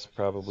 Hannafin's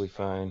probably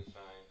fine.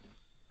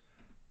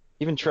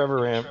 Even Trevor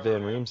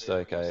Van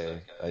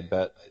Riemsdyk, I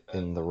bet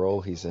in the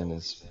role he's in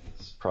is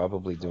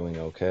probably doing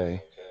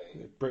okay.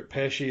 Brett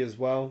Pesci as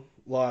well.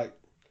 Like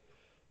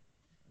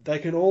they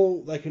can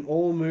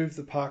all move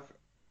the puck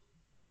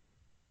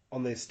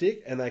on their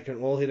stick, and they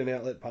can all hit an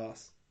outlet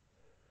pass.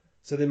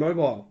 So they're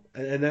mobile,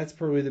 and that's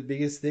probably the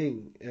biggest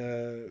thing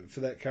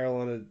for that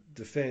Carolina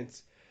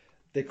defense.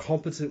 They're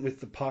competent with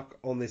the puck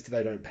on this.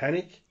 They don't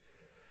panic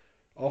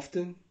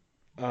often.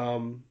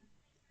 Um,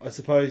 I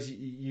suppose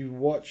you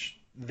watch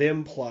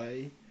them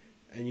play,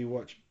 and you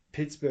watch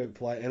Pittsburgh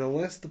play, and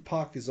unless the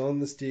puck is on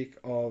the stick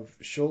of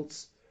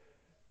Schultz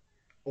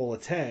or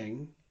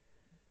Letang,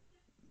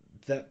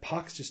 that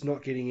puck's just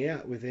not getting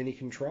out with any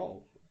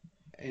control.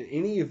 And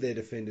any of their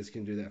defenders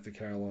can do that for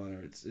Carolina.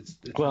 It's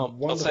Well,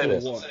 I'll say wonderful to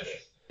this: watch.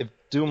 if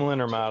Dumoulin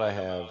or Mata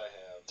have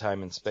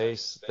time and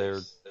space,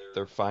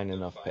 they're fine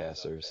enough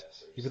passers.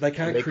 Yeah, but they Do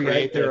can't they create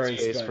create their that own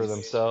space for space.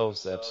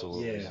 themselves?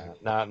 Absolutely Yeah.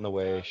 not. Not in the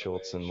way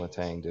Schultz and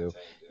Letang do.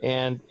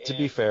 And to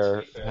be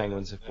fair, the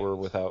Penguins, if we're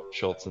without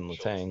Schultz and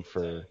Letang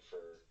for,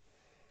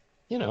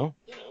 you know,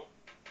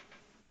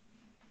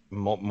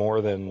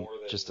 more than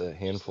just a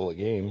handful of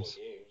games,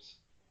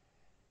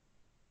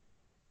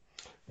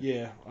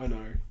 Yeah, I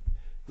know.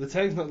 The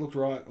tag's not looked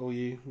right all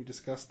year. We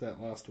discussed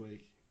that last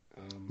week.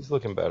 he's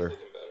looking better.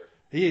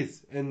 He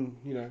is, and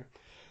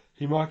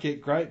he might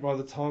get great by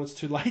the time it's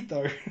too late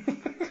though.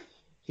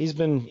 He's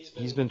been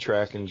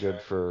tracking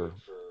good for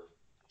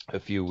a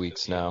few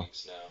weeks now.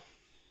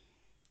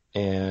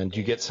 And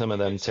you get some of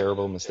them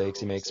terrible mistakes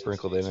he makes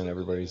sprinkled in, and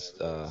everybody's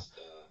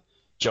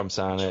jumps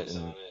on it,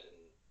 and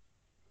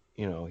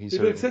he's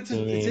But hurting it's, the it's,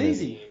 team. it's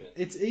easy.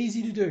 It's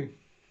easy to do.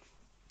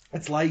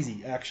 It's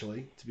lazy,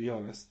 actually, to be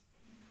honest.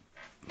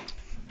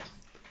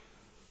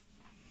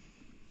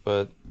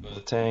 But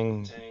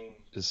Letang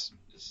is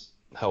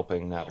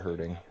helping, not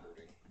hurting.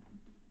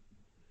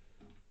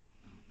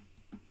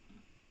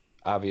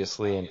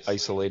 Obviously, in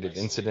isolated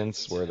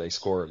incidents where they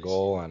score a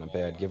goal on a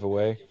bad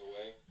giveaway,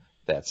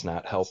 that's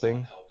not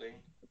helping,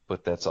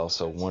 but that's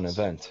also one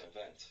event.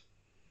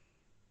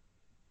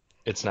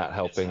 It's not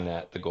helping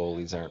that the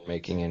goalies aren't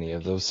making any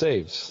of those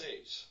saves.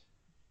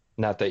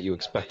 Not that you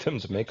expect them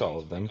to make all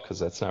of them, because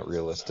that's not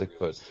realistic,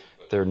 but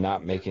they're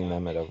not making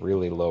them at a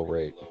really low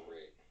rate.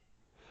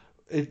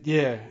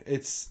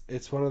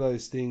 It's one of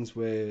those things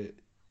where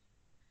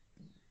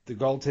the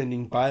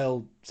goaltending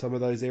bailed some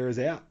of those errors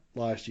out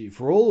last year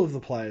for all of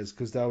the players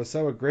because they were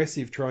so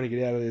aggressive trying to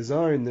get out of their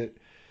zone that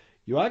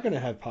you are going to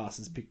have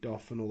passes picked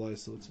off and all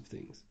those sorts of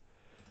things.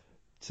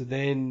 To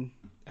then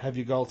have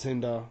your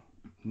goaltender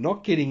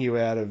not getting you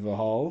out of a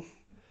hole,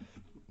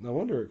 no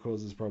wonder it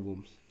causes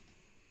problems.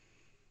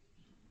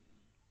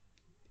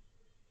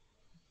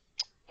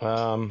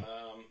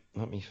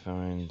 Let me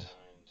find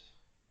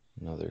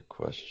another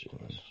question.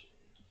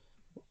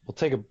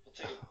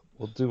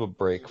 We'll do a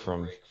break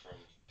from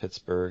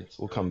Pittsburgh.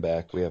 We'll come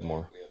back. We have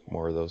more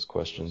of those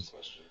questions.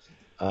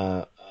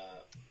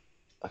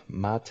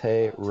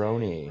 Mate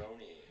Roney.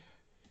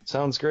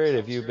 Sounds great.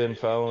 Have you been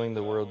following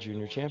the World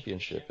Junior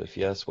Championship? If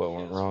yes, what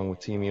went wrong with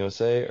Team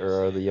USA,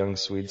 or are the young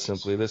Swedes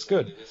simply this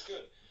good?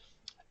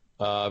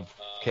 I've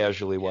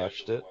casually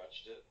watched it.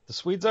 The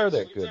Swedes are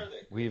that good.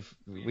 We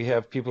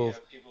have people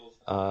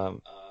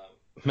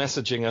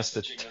messaging us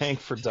to tank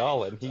for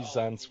Dahlin. He's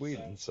on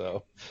Sweden,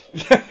 so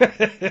It's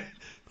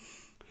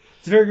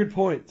a very good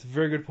point. It's a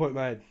very good point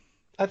made.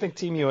 I think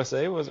Team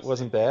USA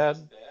wasn't bad.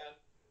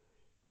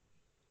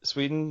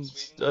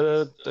 Sweden's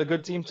a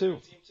good team too,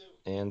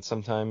 and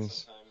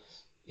sometimes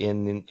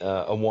in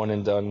a one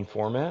and done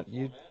format,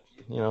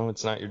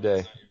 it's not your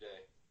day.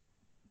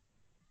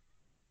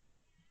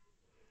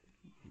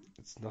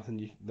 It's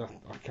nothing.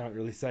 I can't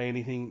really say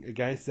anything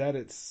against that.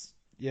 It's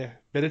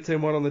better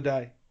team one on the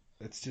day.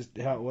 That's just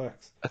how it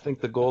works. I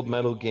think the gold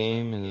medal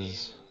game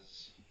is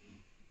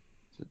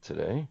it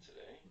today?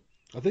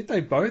 I think they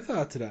both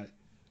are today.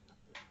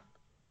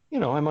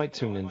 I might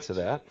tune into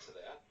that.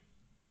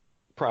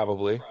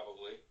 Probably.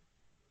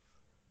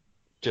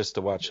 Just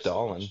to watch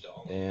Dahlin.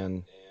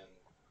 And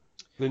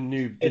The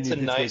new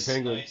Pittsburgh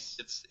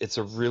Penguins. it's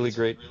a really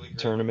great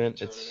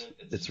tournament.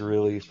 It's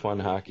really fun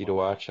hockey to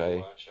watch.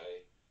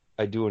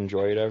 I do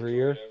enjoy it every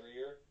year,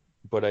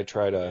 but I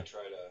try to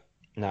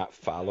not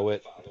follow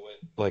it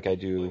like I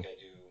do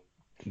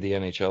the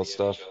NHL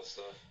stuff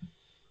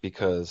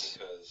because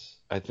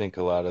I think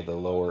a lot of the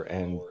lower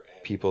end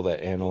people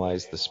that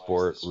analyze the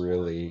sport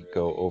really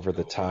go over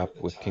the top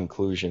with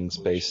conclusions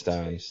based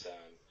on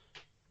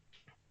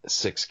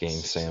 6-game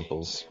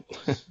samples.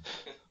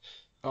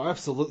 Oh,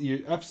 absolutely.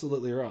 You're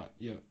absolutely right.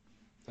 Yeah,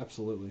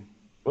 absolutely.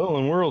 Well,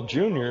 in World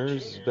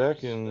Juniors,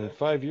 back in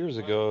 5 years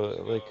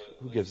ago, like,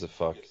 who gives a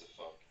fuck?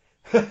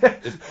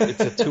 It's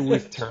a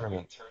 2-week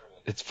tournament.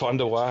 It's fun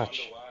to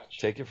watch.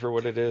 Take it for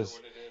what it is.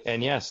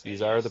 And yes,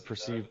 these are the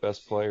perceived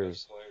best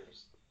players.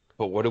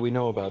 But what do we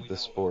know about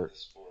this sport?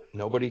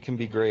 Nobody can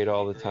be great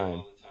all the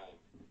time.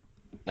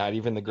 Not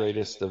even the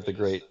greatest of the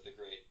great.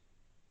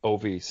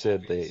 Ovi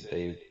said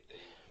they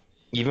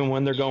even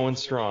when they're going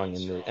strong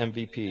in the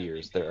MVP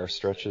years, there are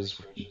stretches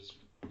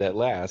that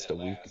last a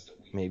week,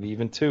 maybe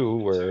even 2,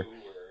 where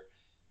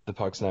the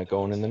puck's not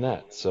going in the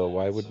net. So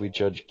why would we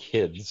judge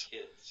kids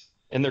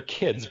and they're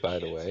kids, by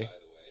the way,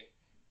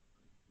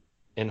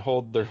 and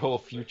hold their whole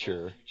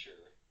future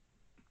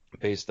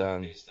based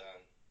on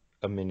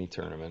a mini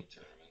tournament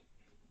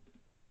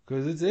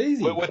Because it's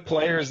easy. with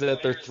players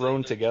that they're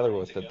thrown together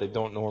with that they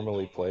don't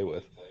normally play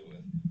with.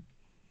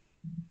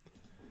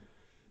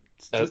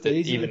 It's just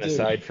easy to Even do.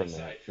 aside from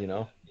that, you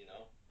know.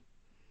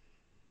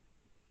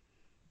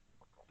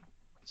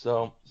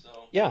 So,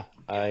 yeah,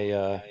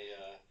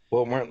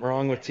 what went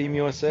wrong with Team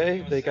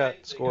USA? They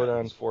got scored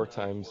on 4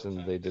 times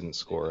and they didn't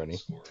score any.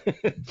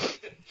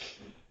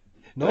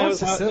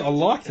 Nice. I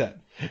like that.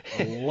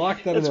 I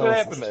like that That's what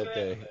analysis. happened that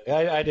day.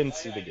 I didn't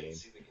see the game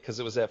because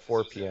it was at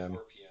 4 p.m.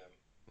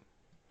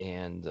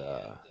 and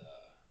I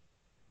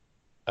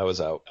was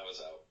out.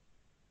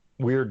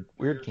 Weird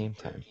game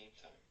time.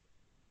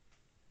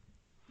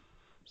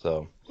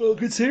 So, Well,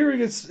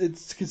 considering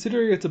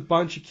it's a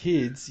bunch of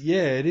kids,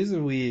 yeah, it is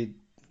a weird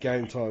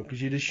game time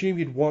because you'd assume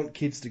you'd want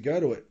kids to go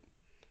to it.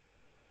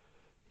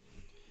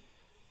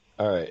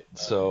 all right.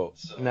 So,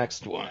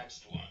 next one.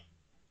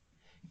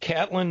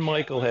 Catlin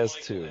Michael has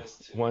 2.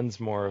 One's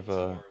more of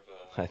a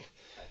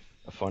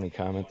funny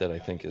comment that I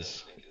think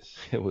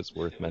it was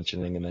worth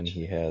mentioning, and then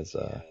he has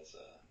a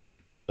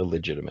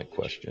legitimate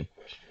question.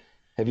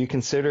 Have you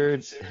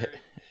considered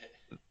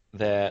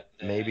that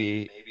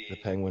maybe the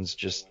Penguins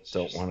just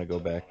don't want to go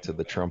back to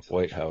the Trump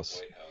White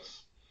House?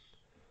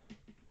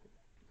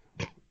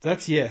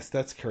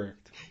 That's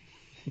correct.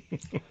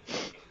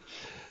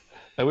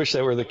 I wish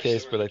that were the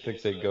case, but I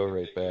think they'd go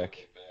right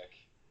back.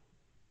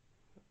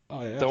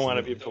 Oh yeah, Don't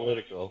want to absolutely. be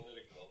political.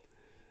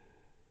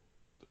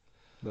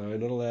 No,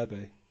 not allowed to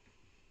be.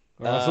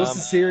 All right, so what's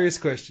the serious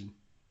question?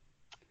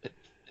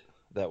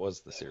 That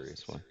was the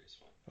serious one.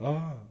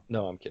 Oh,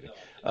 No, I'm kidding.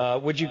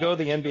 Would you go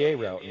the NBA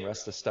route and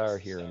rest a star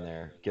here and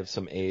there? Give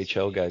some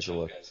AHL guys a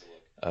look.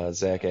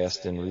 Zach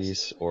Aston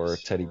Reese or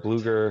Teddy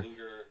Bluger,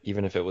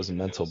 even if it was a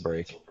mental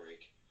break.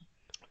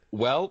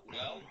 Well,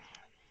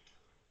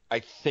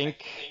 I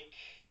think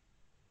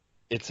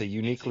it's a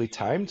uniquely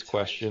timed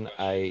question.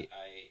 I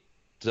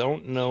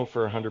don't know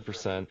for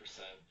 100%,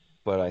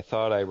 but I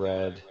thought I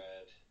read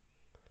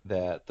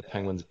that the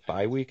Penguins'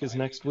 bye week is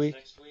next week.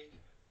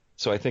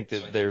 So I think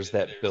that there's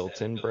that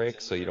built-in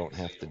break, so you don't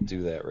have to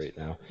do that right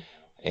now.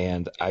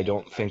 And I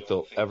don't think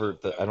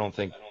I don't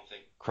think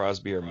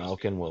Crosby or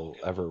Malkin will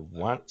ever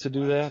want to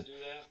do that.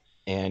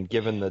 And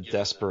given the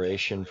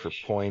desperation for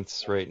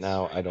points right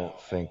now, I don't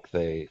think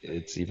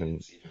it's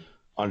even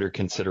under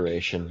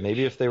consideration.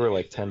 Maybe if they were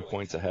like 10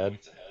 points ahead,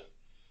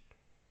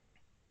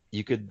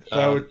 you could,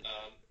 that would.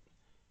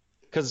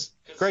 because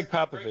Greg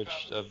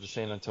Popovich of the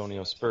San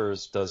Antonio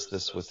Spurs does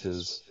this with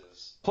his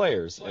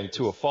players, and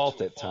to a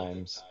fault at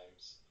times,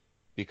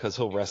 because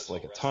he'll rest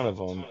like a ton of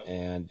them,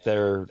 and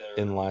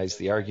therein lies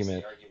the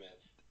argument.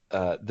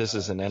 This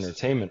is an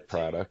entertainment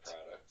product,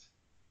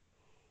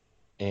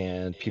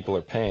 and people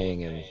are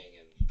paying, and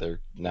they're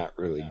not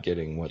really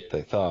getting what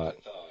they thought.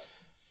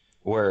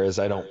 Whereas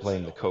I don't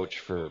blame the coach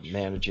for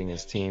managing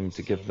his team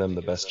to give them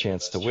the best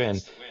chance to win.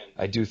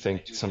 I do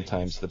think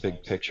sometimes the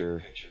big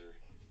picture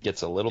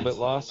gets a little bit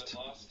lost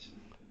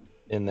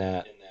in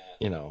that,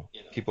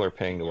 people are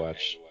paying to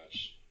watch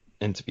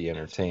and to be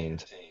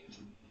entertained.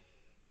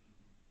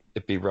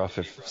 It'd be rough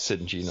if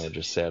Sid and Gino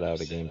just sat out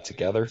a game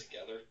together.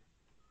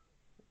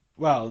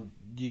 Well,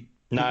 you.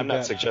 No, I'm not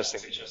about,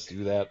 suggesting they just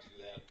do that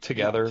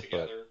together,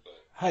 but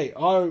Hey,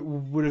 I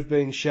would have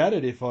been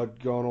shattered if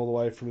I'd gone all the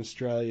way from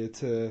Australia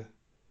to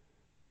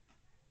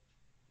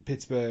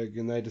Pittsburgh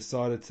and they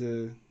decided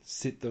to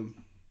sit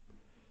them.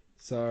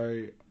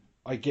 So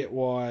I get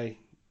why,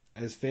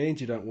 as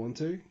fans, you don't want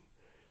to.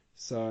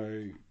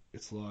 So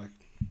it's like,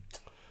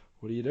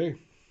 what do you do?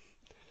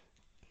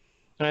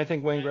 and I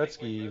think Wayne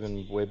Gretzky,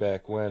 even way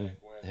back when,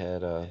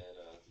 had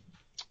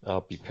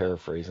I'll be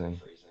paraphrasing.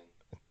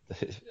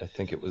 I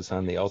think it was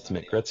on the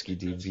Ultimate Gretzky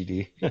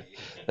DVD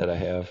that I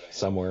have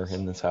somewhere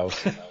in this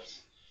house,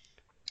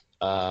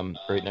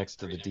 right next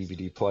to the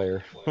DVD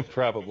player,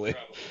 probably.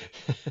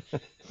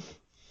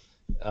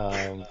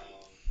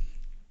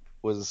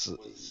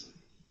 Was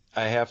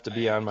I have to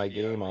be on my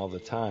game all the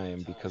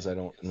time because I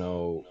don't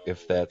know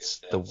if that's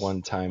the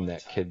one time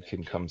that kid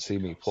can come see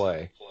me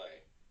play.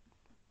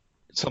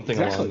 Something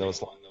Exactly. along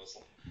those lines.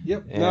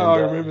 Yep. And, No, I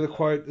remember the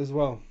quote as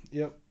well.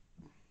 Yep.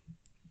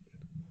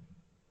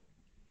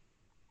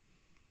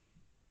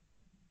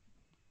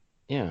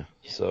 Yeah,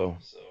 so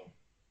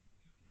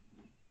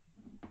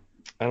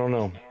I don't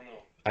know.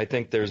 I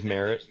think there's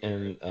merit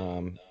in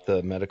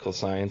the medical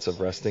science of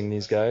resting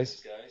these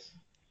guys.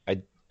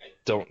 I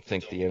don't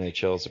think the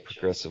NHL is a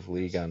progressive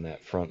league on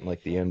that front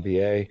like the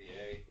NBA,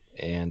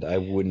 and I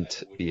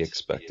wouldn't be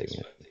expecting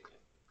it.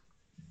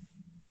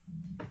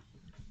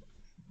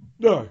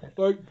 No.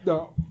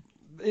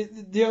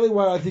 The only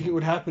way I think it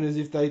would happen is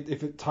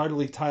if it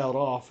totally tailed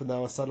off and they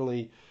were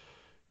suddenly,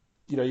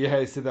 you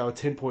had said they were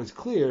 10 points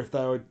clear. If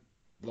they were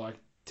like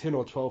 10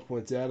 or 12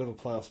 points out of a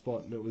playoff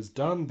spot and it was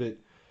done, but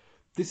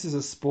this is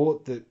a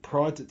sport that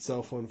prides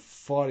itself on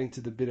fighting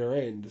to the bitter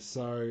end,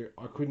 so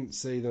I couldn't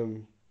see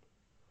them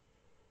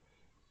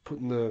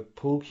putting the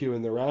pool cue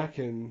in the rack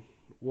and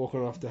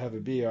walking off to have a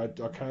beer.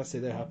 I can't see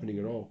that happening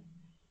at all.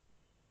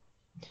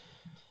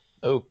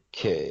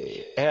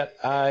 Okay, at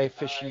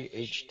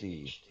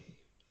iFishyHD.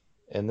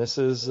 And this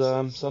is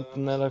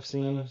something that I've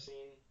seen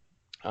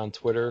on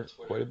Twitter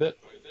quite a bit.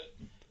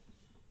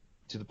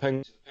 Do the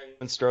Penguins'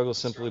 struggle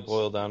simply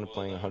boil down to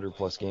playing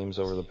 100-plus games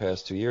over the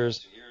past 2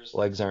 years?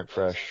 Legs aren't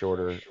fresh,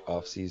 shorter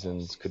off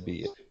seasons could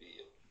be an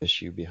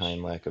issue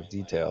behind lack of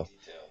detail.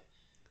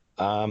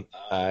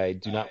 I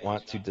do not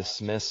want to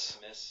dismiss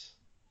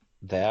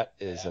that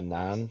as a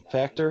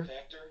non-factor,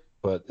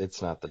 but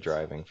it's not the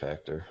driving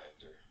factor.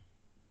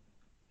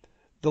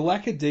 The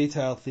lack of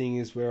detail thing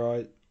is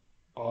where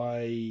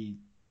I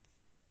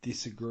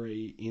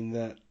disagree in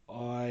that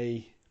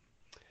I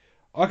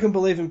can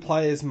believe in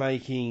players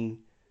making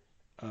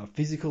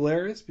physical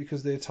errors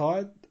because they're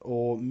tired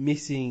or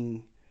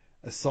missing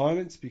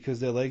assignments because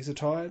their legs are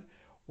tired.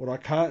 What I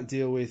can't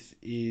deal with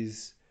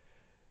is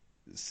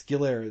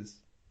skill errors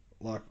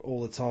like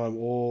all the time,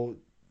 or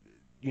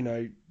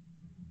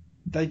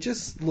they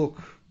just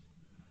look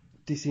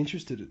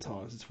disinterested at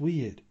times. It's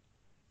weird.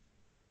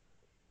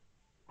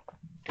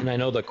 And I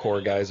know the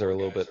core guys are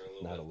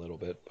not a little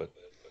bit, but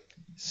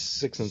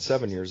 6 and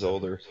 7 years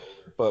older.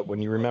 But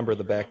when you remember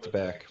the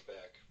back-to-back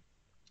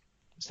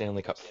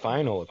Stanley Cup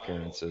final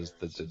appearances,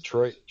 the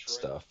Detroit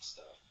stuff,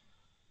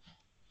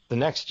 the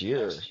next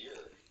year,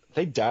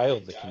 they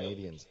dialed the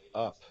Canadiens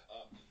up.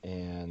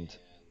 And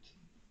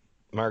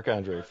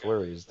Marc-Andre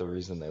Fleury is the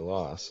reason they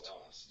lost.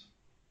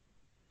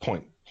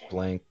 Point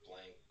blank.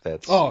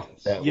 That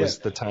was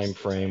the time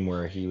frame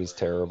where he was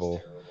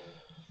terrible.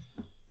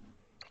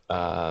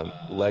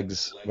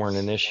 Legs weren't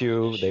an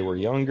issue. They were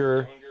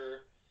younger,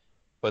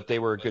 but they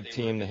were a good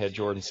team. They had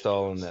Jordan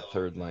Staal in that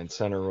third line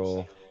center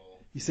role.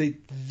 You see,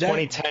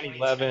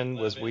 2010-11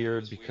 was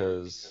weird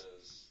because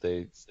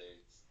they,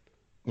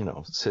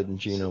 Sid and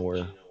Gino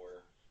were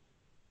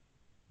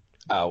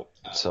out.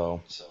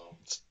 So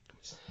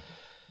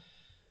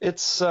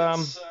it's I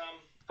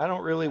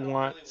don't really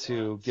want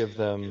to give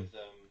them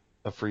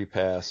a free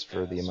pass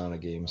for the amount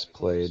of games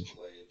played.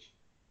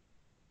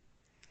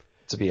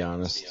 To be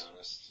honest,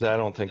 I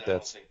don't think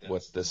that's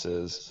what this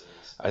is.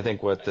 I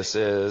think what this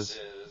is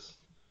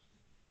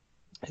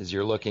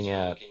you're looking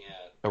at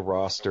a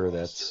roster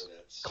that's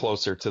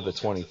closer to the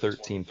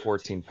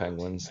 2013-14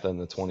 Penguins than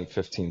the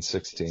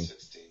 2015-16.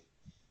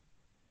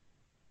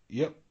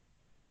 Yep.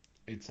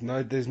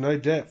 There's no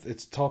depth.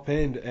 It's top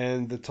end,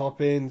 and the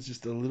top end's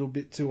just a little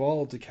bit too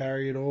old to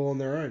carry it all on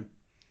their own.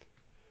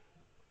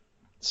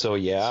 So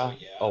yeah,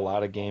 a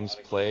lot of games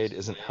played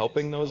isn't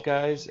helping those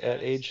guys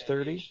at age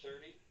 30.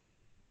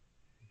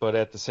 But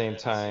at the same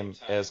time,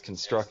 as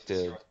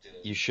constructed,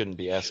 you shouldn't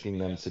be asking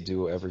them to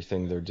do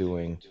everything they're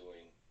doing,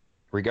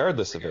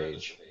 regardless of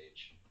age.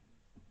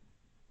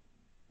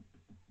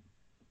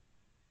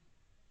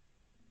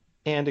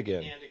 And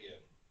again,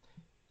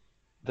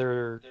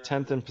 they're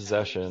 10th in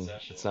possession.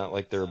 It's not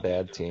like they're a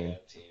bad team.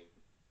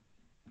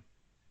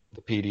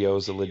 The PDO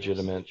is a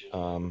legitimate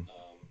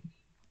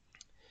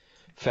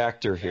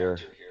factor here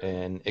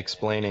in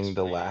explaining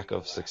the lack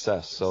of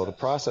success. So the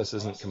process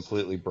isn't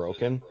completely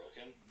broken.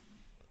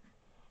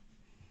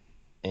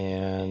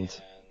 And,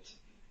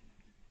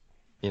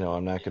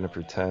 I'm not going to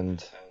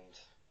pretend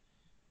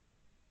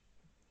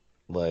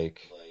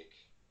like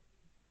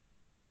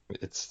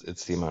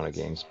it's the amount of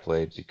games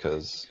played,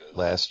 because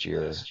last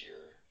year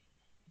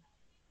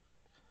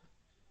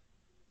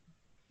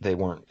they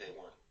were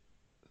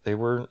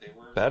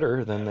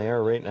better than they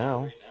are right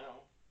now.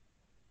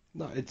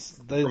 No,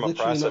 they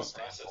literally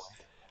not.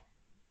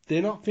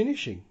 They're not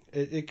finishing.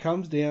 It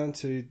comes down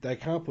to they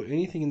can't put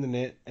anything in the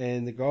net,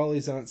 and the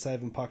goalies aren't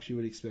saving pucks you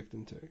would expect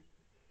them to.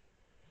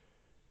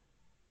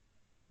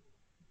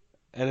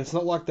 And it's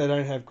not like they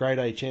don't have grade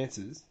A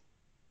chances.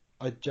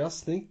 I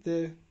just think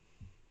they're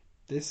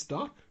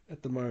stuck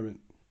at the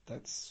moment.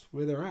 That's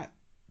where they're at.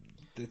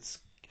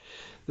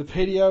 The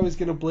PDO is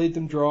going to bleed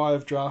them dry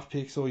of draft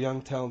picks or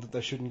young talent that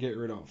they shouldn't get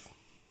rid of.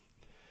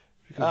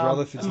 Because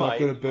Rutherford's not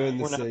going to burn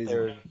this season.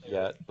 We're not there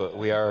yet, but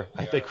we are.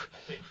 I think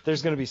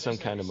there's going to be some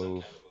kind of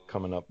move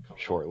coming up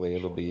shortly.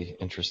 It'll be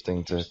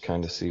interesting to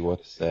kind of see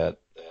what that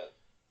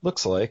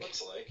looks like.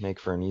 Make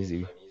for an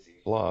easy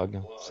blog,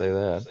 I'll say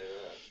that.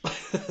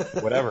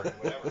 Whatever.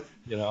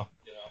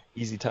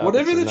 Easy topics.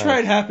 Whatever the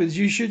trade happens,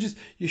 you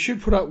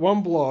should put up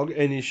one blog,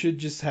 and you should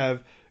just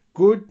have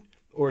good,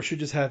 or it should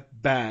just have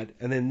bad,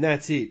 and then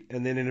that's it.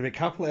 And then in a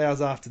couple of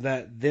hours after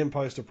that, then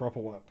post a proper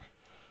one.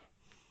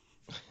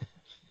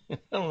 I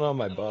don't know how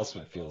my boss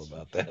would feel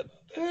about that.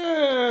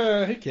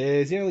 Who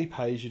cares? He only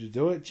pays you to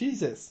do it.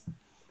 Jesus.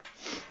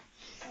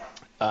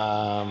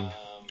 Man.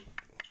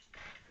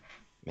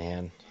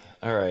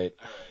 All right.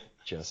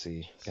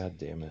 Jesse. God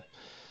damn it.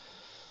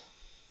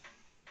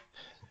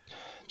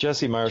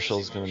 Jesse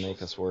Marshall's going to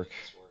make us work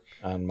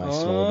on my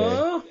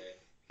snow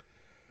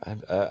day.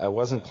 I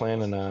wasn't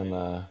planning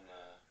on,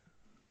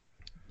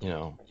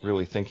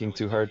 really thinking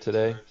too hard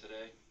today.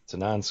 It's a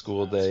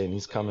non-school day, and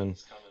he's coming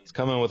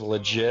with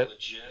legit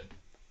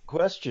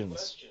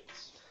questions.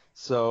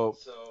 So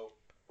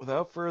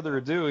without further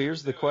ado,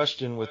 here's the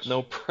question with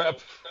no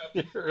prep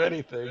or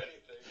anything,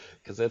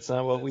 because that's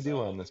not what we do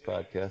on this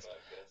podcast.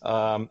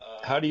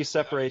 How do you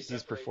separate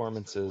these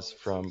performances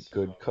from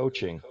good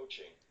coaching?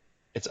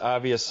 It's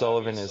obvious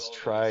Sullivan has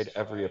tried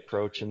every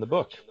approach in the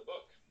book.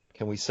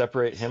 Can we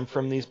separate him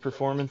from these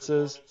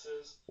performances?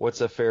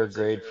 What's a fair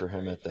grade for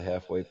him at the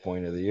halfway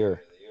point of the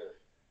year?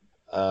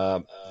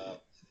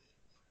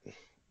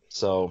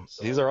 So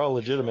these are all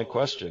legitimate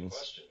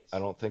questions. I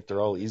don't think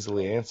they're all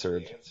easily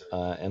answered.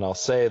 And I'll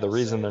say the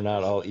reason they're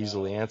not all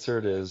easily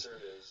answered is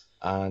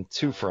on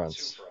two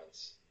fronts.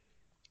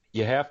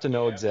 You have to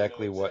know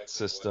exactly what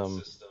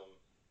system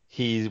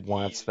he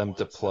wants them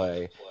to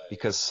play,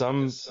 because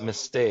some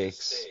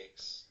mistakes,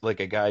 like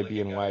a guy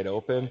being wide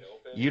open,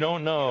 you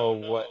don't know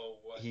what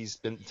he's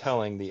been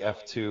telling the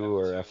F2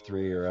 or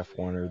F3 or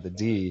F1 or the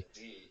D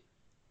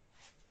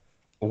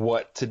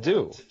what to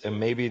do. And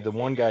maybe the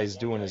one guy's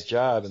doing his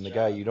job and the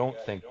guy you don't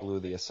think blew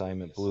the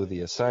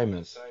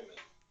assignment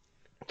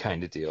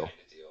kind of deal.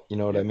 You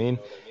know what I mean?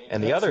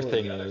 And the other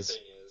thing is,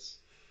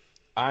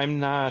 I'm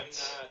not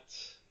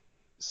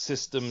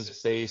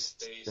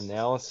systems-based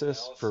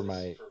analysis for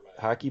my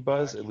hockey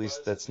buzz. At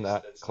least that's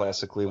not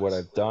classically what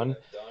I've done.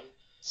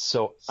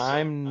 So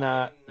I'm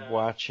not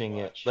watching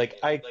it. Like,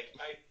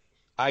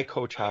 I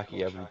coach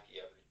hockey every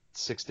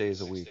 6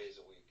 days a week,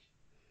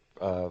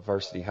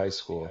 varsity high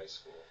school.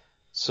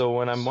 So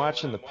when I'm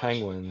watching the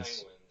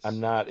Penguins, I'm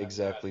not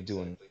exactly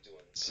doing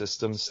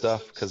system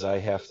stuff because I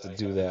have to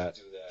do that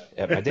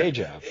at my day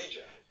job.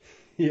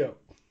 Yeah.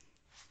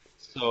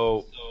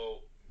 So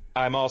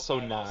I'm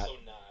also not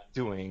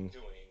doing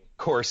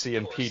Corsi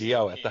and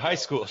PDO at the high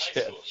school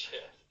shit.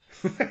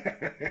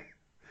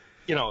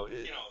 You know,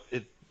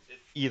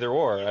 either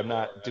or. I'm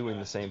not doing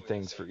the same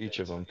things for each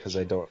of them because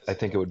I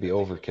think it would be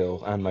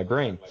overkill on my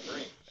brain.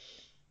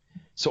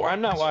 So I'm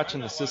not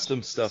watching the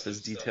system stuff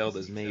as detailed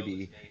as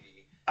maybe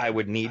I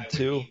would need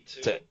to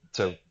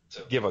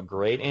give a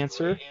great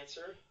answer.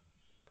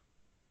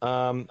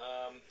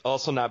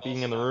 Also, not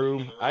being in the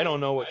room, I don't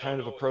know what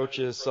kind of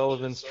approaches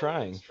Sullivan's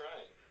trying,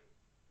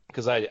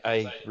 because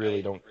I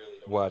really don't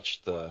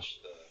watch the.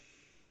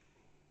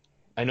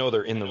 I know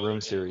their In the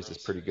Room series is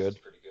pretty good.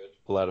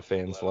 A lot of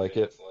fans like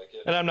it,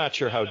 and I'm not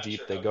sure how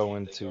deep they go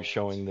into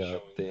showing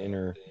the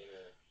inner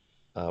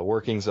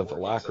workings of the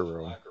locker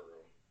room.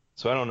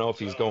 So I don't know if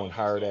he's going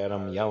hard at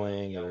them,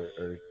 yelling,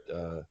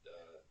 or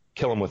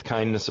kill him with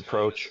kindness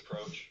approach.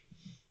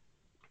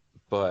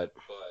 But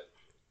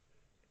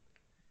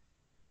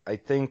I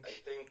think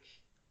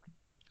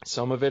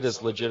some of it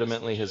is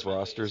legitimately his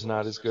roster's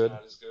not as good.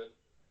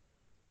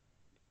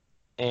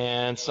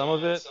 And some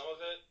of it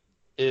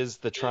is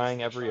the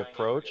trying every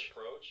approach.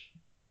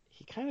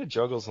 He kind of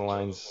juggles the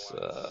lines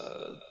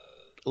a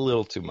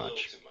little too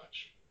much.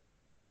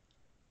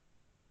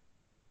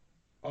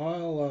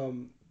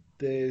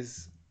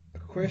 There's a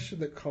question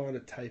that kind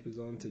of tapers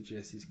on to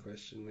Jesse's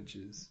question, which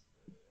is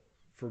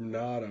from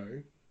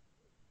Nardo,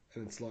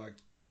 and it's like,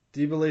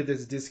 do you believe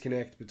there's a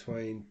disconnect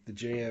between the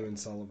GM and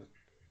Sullivan?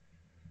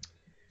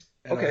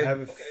 And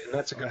And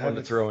that's a good one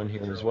to throw in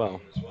here as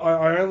well.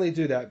 I only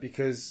do that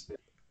because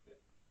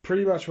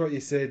pretty much what you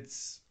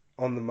said's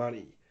on the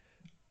money.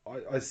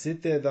 I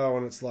sit there though,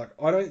 and it's like,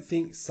 I don't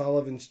think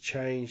Sullivan's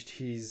changed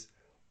his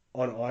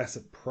on ice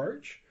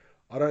approach.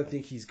 I don't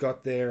think he's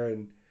got there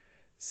and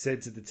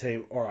said to the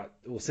team, all right,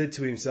 or said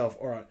to himself,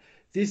 all right,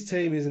 this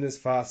team isn't as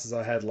fast as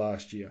I had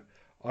last year.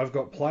 I've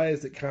got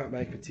players that can't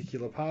make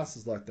particular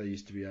passes like they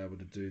used to be able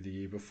to do the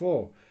year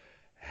before.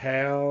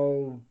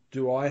 How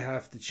do I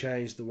have to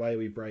change the way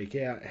we break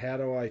out? How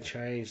do I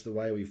change the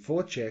way we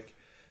forecheck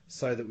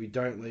so that we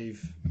don't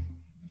leave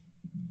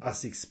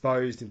us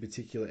exposed in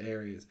particular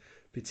areas?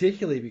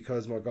 Particularly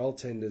because my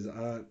goaltenders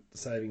aren't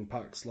saving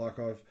pucks like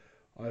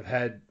I've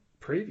had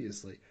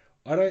previously.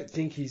 I don't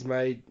think he's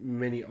made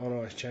many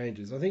on-ice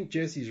changes. I think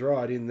Jesse's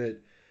right in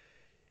that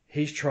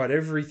he's tried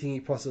everything he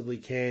possibly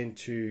can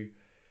to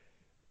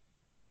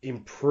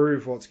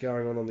improve what's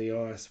going on the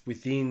ice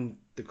within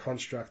the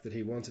construct that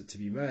he wants it to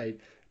be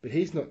made, but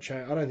he's not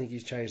changed. I don't think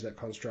he's changed that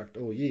construct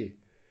all year.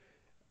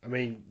 I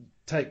mean,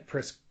 take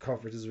press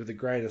conferences with a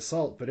grain of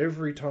salt, but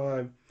every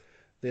time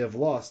they have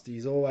lost,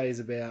 he's always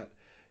about,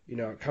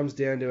 it comes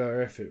down to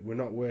our effort. We're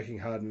not working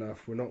hard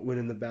enough. We're not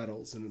winning the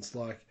battles. And it's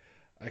like,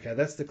 okay,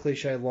 that's the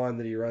cliche line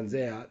that he runs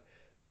out,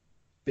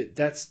 but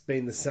that's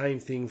been the same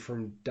thing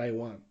from day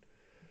one.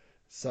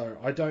 So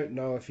I don't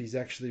know if he's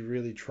actually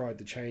really tried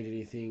to change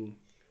anything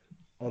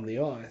on the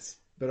ice.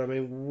 But I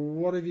mean,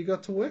 what have you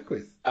got to work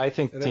with? I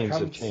think teams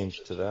have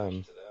changed to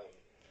them.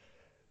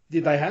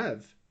 They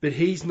have, but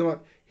he's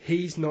not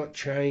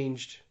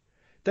changed.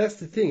 That's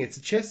the thing. It's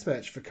a chess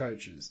match for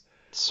coaches.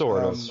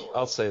 Sort of.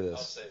 I'll say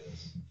this.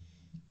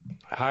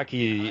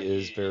 Hockey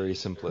is very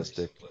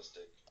simplistic.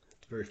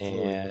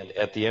 And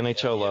at the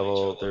NHL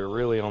level, there are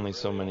really only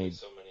so many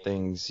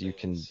things you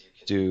can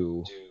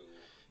do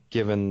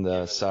given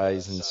the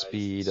size and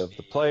speed of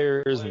the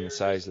players and the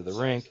size of the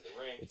rink.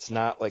 It's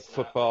not like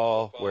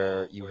football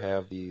where you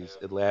have these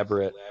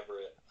elaborate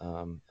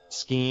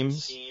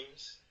schemes.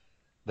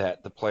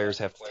 that the players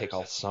have to take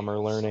all summer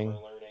learning.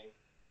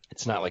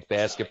 It's not like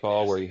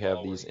basketball where you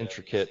have these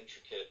intricate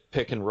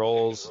pick and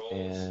rolls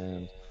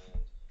and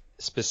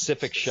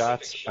specific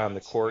shots on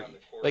the court.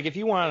 Like if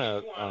you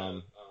want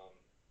to,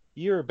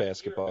 you're a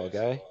basketball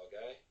guy.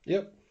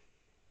 Yep.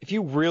 If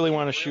you really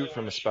want to shoot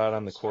from a spot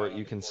on the court,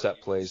 you can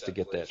set plays to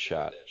get that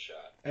shot.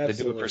 They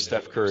do it for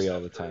Steph Curry all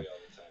the time.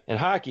 In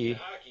hockey,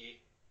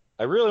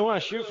 I really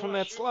want to shoot from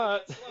that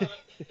slot.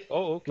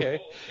 Oh, okay.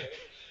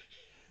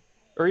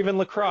 Or even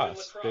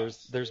lacrosse.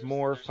 There's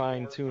more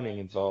fine tuning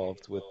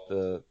involved with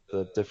the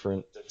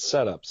different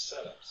setups.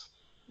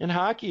 In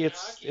hockey,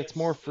 it's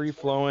more free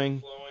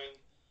flowing.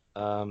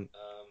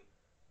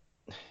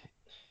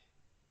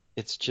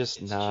 It's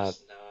just not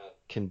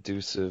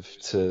conducive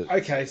to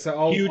Okay,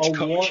 so huge I'll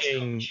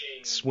coaching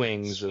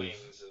swings of.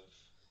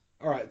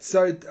 All right,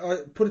 so I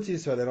put it to you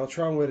this way then. I'll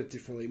try and word it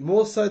differently.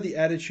 More so the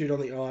attitude on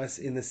the ice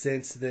in the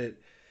sense that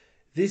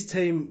this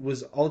team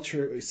was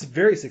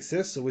very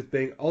successful with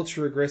being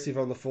ultra aggressive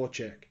on the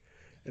forecheck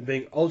and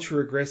being ultra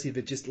aggressive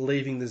at just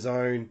leaving the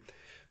zone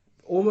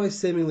almost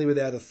seemingly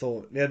without a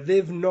thought. Now,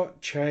 they've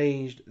not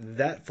changed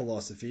that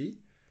philosophy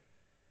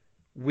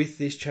with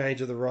this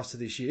change of the roster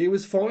this year. It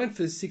was fine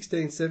for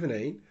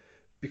 16-17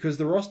 because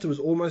the roster was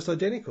almost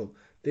identical.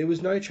 There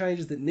was no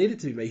changes that needed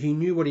to be made. He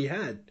knew what he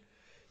had.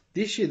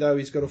 This year, though,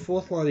 he's got a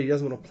fourth liner he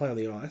doesn't want to play on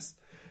the ice.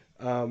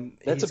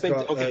 That's a big.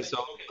 Okay,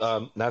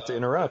 so not to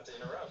interrupt.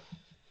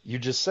 You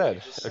just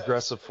said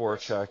aggressive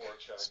forecheck,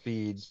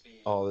 speed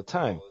all the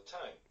time.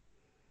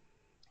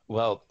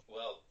 Well,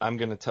 I'm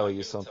going to tell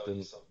you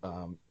something.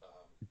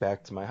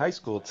 Back to my high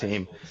school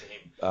team.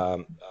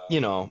 We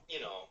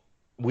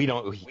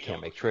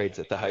can't make trades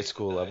at the high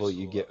school level.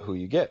 You get who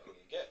you get.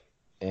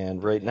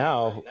 And right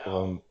now,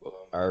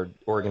 our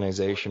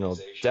organizational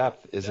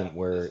depth isn't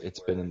where it's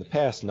been in the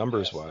past,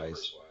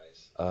 numbers-wise,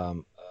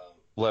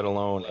 let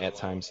alone at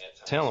times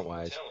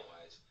talent-wise.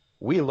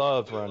 We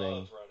love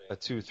running a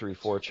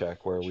 2-3-4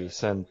 check where we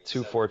send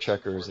 2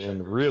 forecheckers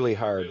in really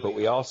hard, but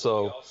we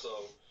also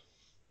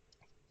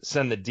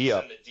send the D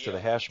up to the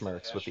hash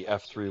marks with the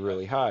F3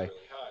 really high.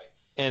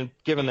 And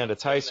given that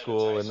it's high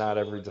school and not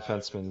every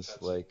defenseman's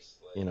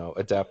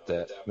adept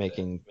at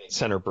making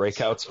center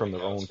breakouts from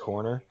their own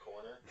corner,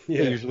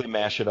 they usually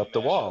mash it up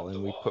the wall,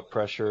 and we put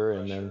pressure,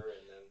 and then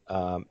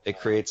it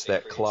creates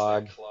that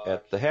clog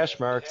at the hash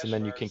marks, and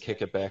then you can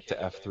kick it back to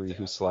F3,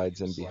 who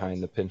slides in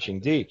behind the pinching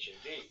D.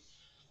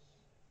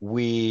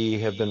 We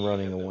have been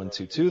running a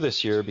 1-2-2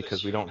 this year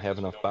because we don't have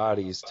enough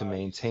bodies to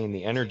maintain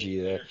the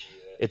energy there.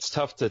 It's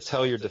tough to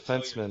tell your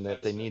defensemen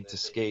that they need to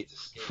skate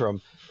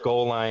from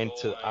goal line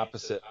to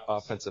opposite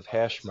offensive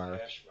hash mark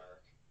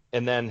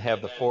and then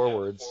have the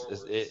forwards,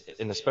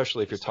 and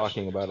especially if you're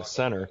talking about a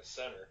center,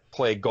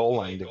 play goal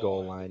line to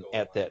goal line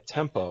at that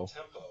tempo.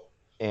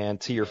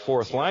 And to your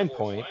fourth line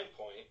point,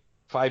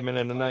 5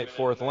 minute a night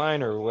fourth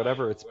line or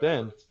whatever it's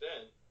been,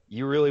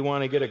 you really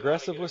want to get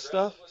aggressive with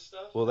stuff?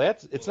 Well,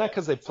 it's not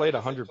because they played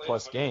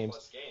 100+ games.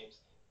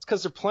 It's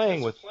because they're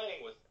playing with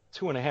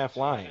 2.5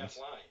 lines.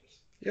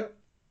 Yep.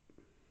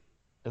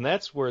 And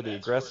that's where the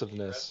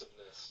aggressiveness,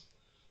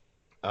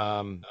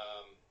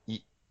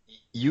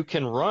 you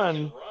can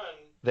run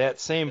that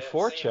same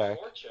forecheck,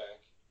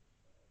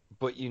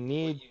 but you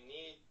need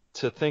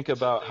to think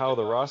about how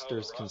the roster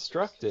is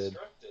constructed,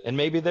 and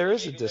maybe there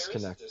is a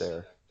disconnect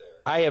there.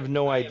 I have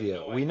no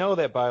idea. We know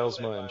that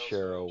Bylsma and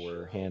Shero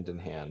were hand in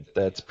hand.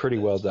 That's pretty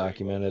well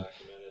documented.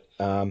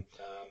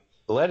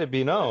 Let it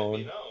be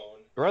known,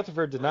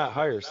 Rutherford did not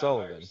hire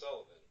Sullivan.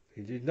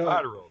 He did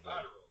not.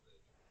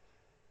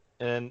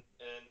 And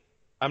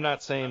I'm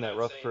not saying that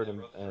Rutherford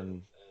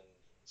and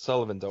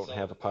Sullivan don't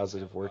have a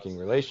positive working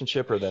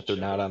relationship or that they're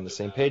not on the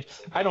same page.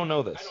 I don't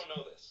know this.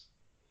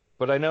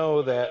 But I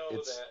know that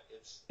it's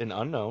an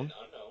unknown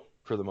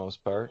for the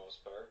most part.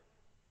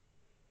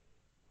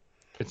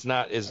 It's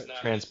not as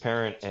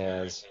transparent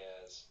as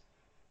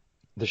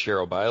the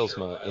Shero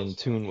Bylsma in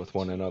tune with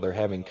one another,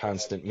 having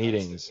constant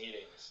meetings.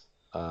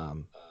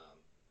 And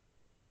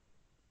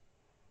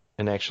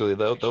actually,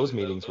 those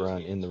meetings were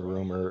on In the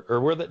Room, or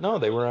were they? No,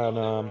 they were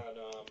on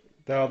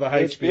the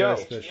HBO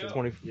special,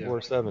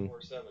 24/7.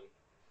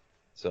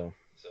 So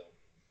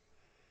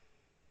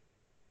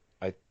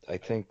I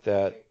think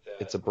that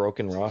it's a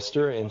broken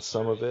roster, and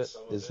some of it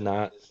is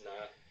not.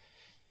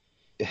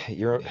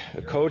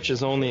 A coach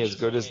is only as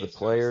good as the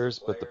players,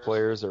 but the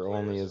players are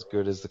only as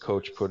good as the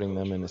coach putting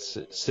them in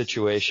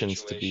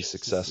situations to be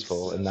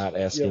successful and not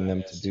asking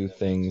them to do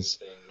things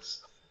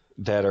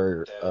that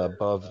are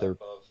above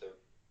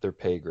their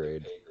pay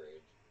grade.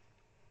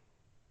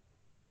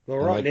 Well,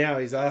 right now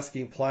he's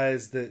asking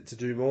players to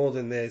do more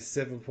than their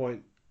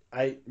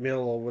 7.8 mil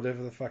or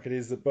whatever the fuck it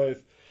is that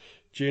both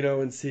Juno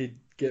and Sid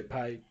get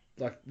paid.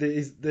 Like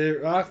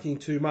they're asking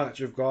too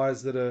much of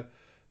guys that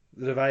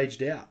have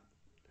aged out.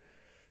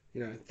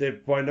 They're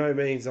by no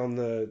means on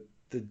the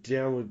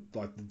downward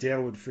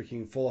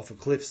freaking fall off a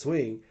cliff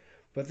swing,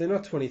 but they're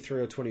not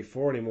 23 or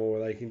 24 anymore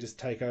where they can just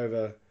take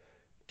over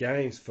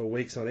games for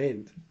weeks on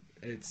end.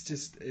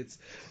 It's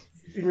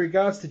in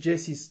regards to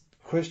Jesse's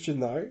question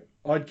though,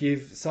 I'd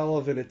give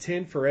Sullivan a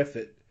 10 for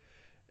effort.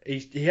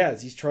 He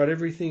has. He's tried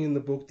everything in the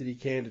book that he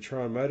can to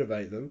try and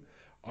motivate them.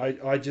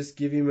 I just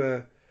give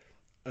him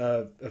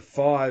a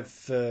 5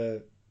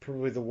 for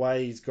probably the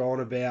way he's gone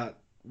about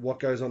what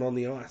goes on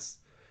the ice.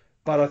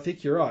 But I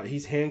think you're right.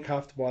 He's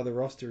handcuffed by the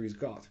roster he's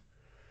got.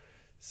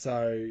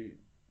 So,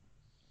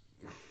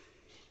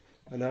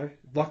 I know.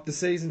 Like the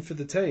season for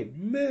the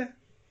team. Meh.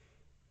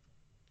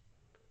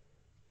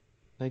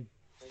 I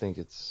think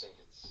it's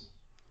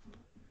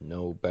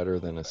no better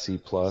than a C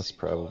plus,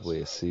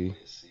 probably a C.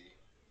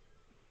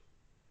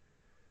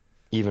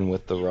 Even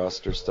with the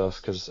roster stuff,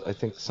 because I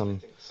think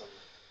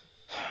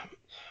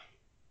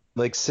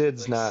like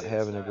Sid's not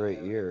having a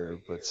great year,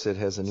 but Sid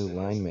has a new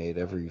line mate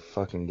every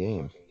fucking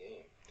game.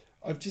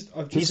 I've just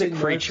He's a seen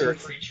creature.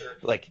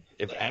 Like,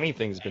 if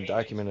anything's been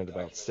documented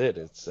about Sid,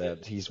 it's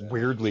that he's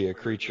weirdly a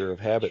creature of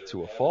habit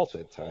to a fault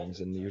at times,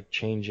 and you're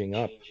changing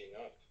up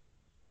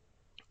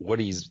what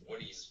he's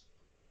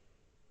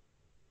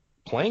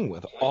playing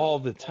with all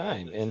the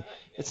time. And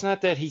it's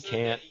not that he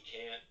can't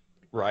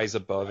rise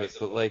above it,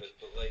 but like,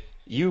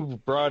 you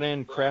brought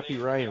in crappy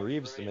Ryan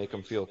Reeves to make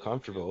him feel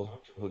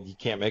comfortable. Well, you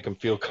can't make him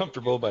feel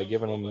comfortable by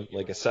giving him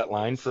like a set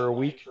line for a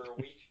week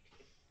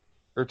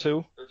or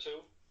two.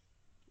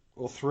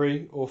 Or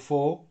 3 or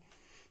 4.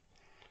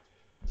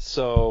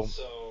 So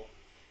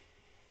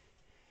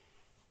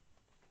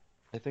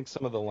I think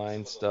some of the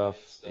line stuff,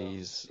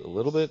 he's a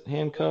little bit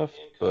handcuffed,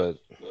 but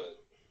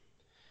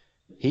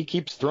he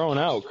keeps throwing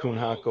out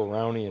Kuhnhackl,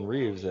 Rowney, and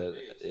Reeves,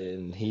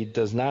 and he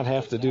does not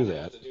have to do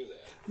that.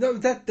 No,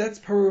 that's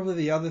probably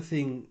the other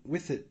thing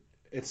with it.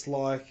 It's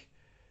like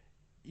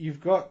you've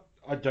got.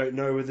 I don't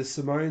know whether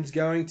Simone's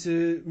going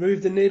to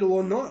move the needle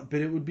or not,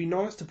 but it would be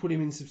nice to put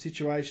him in some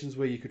situations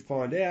where you could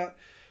find out.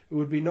 It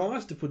would be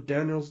nice to put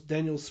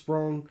Daniel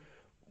Sprong,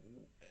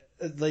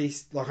 at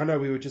least. Like, I know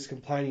we were just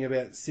complaining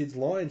about Sid's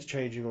lines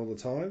changing all the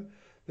time,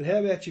 but how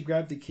about you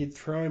grab the kid,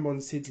 throw him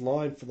on Sid's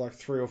line for like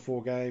 3 or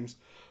 4 games?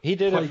 He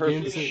did it for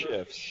a few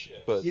shifts,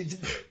 but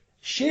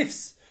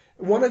shifts.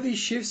 One of his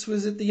shifts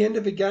was at the end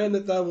of a game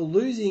that they were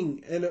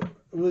losing, and it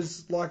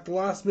was like the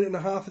last minute and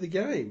a half of the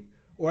game.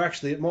 Or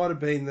actually, it might have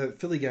been the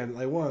Philly game that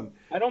they won.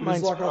 I don't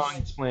mind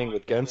Sprong playing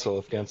with Gensel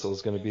if Gensel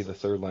is going to be the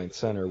third line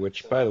center,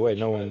 which, by the way,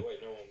 no one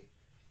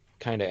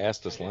kind of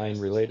asked us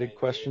line-related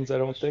questions, I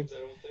don't think.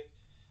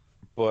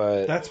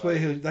 But that's where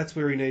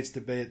he needs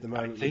to be at the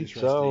moment. I think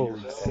so. You're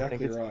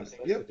exactly right.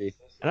 Yep.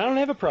 And I don't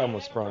have a problem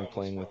with Sprong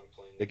playing with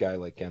a guy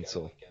like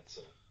Gensel.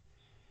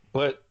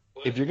 But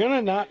if you're going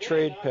to not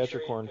trade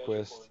Patrick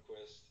Hornquist,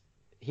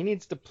 he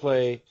needs to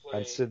play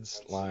on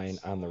Sid's line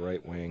on the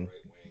right wing.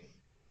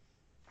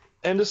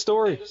 End of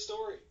story.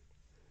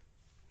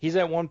 He's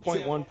at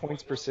 1.1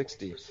 points per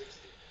 60.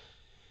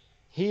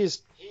 He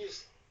is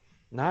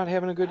not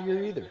having a good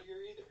year either.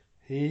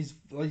 He's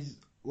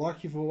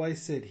like you've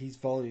always said, he's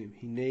volume.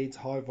 He needs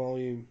high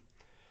volume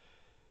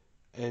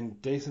and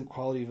decent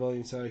quality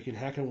volume so he can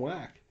hack and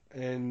whack.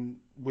 And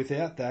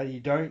without that, you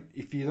don't.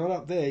 If you're not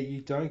up there, you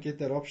don't get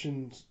that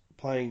option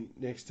playing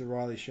next to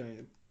Riley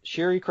Sheahan.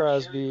 Sherry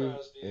Crosby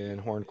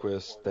and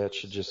Hornquist, that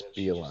should just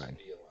be a line.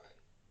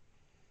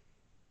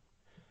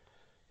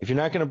 If you're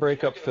not going to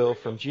break up Phil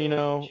from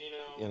Gino,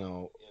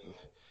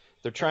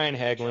 they're trying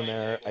Hagelin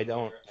there. I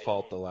don't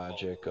fault the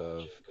logic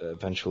of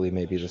eventually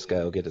maybe this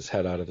guy will get his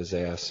head out of his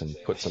ass and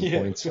put some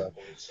points up.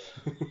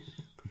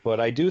 But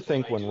I do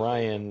think when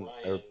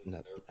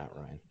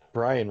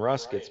Brian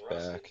Russ gets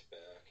back,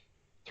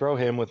 throw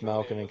him with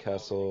Malkin and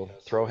Kessel,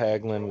 throw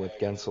Hagelin with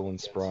Gensel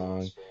and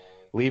Sprong,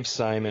 leave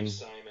Simon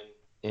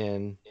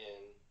in,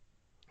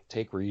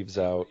 take Reeves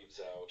out,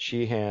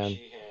 Sheehan.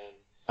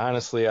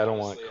 Honestly, I don't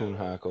want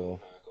Kuhnhackl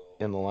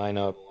in the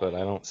lineup, but I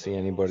don't see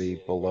anybody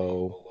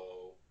below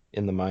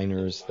in the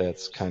minors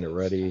that's kind of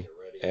ready.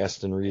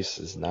 Aston Reese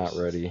is not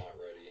ready.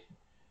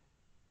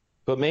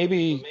 But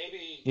maybe,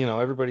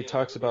 everybody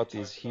talks about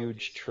these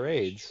huge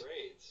trades.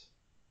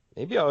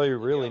 Maybe all you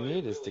really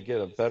need is to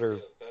get a better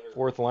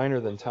fourth liner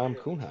than Tom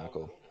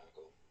Kuhnhackl.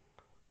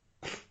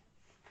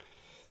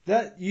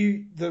 If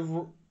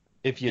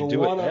you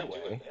do it that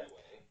way.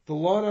 The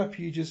lineup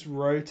you just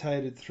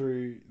rotated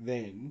through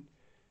then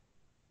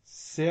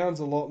sounds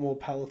a lot more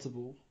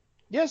palatable.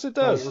 Yes, it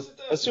does.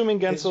 Assuming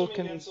Gensel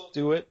can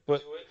do it,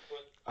 but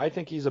I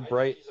think he's a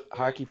bright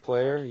hockey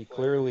player. He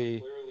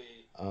clearly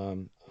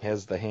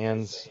has the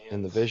hands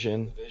and the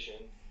vision.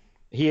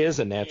 He is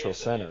a natural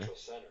center.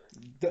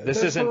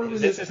 This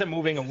isn't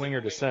moving a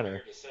winger to center.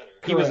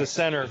 Correct. He was a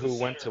center who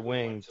went to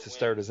wing to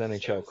start his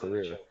NHL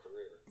career.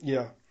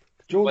 Yeah.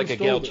 Like a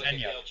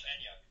Galchenyuk.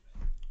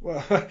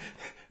 Well,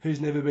 who's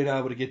never been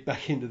able to get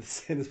back into the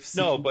center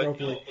position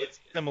properly. It's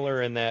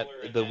similar in that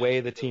the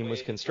way the team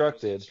was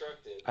constructed,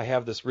 I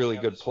have this really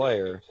good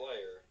player.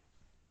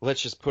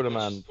 Let's just put him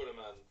on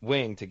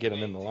wing to get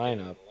him in the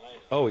lineup.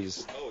 Oh, he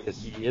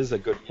is a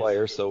good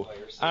player, so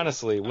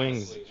honestly,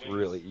 wing's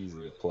really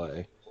easy to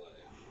play.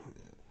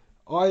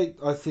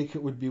 I think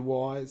it would be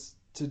wise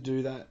to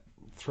do that,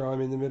 throw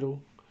him in the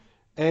middle.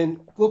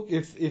 And look,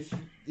 if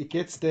it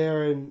gets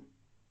there and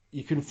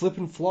you can flip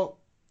and flop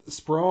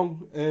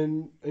Sprong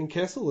and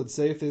Kessel and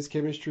see if there's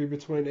chemistry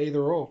between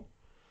either or.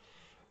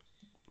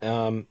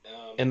 Um,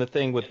 and the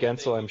thing with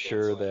Gensel, I'm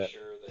sure that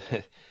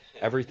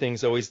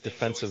everything's always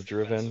defensive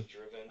driven.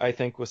 I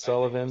think with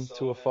Sullivan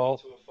to a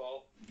fault,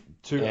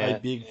 To a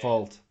and big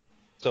fault.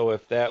 so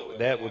if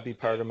that would be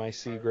part of my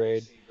C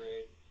grade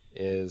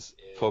is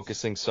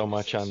focusing so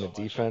much on the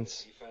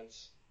defense.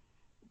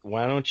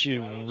 Why don't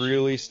you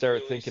really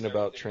start thinking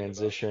about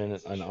transition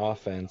on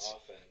offense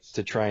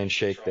to try and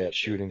shake that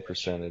shooting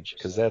percentage?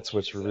 Because that's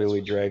what's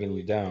really dragging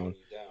you down.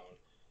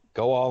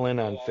 Go all in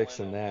on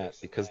fixing that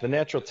because the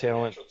natural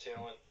talent,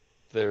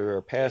 there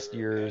are past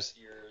years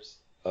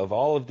of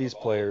all of these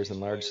players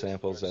in large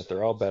samples that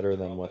they're all better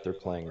than what they're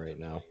playing right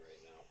now.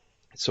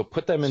 So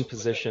put them in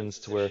positions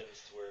to where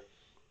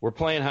we're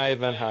playing high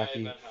event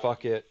hockey.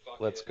 Fuck it,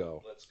 let's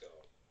go.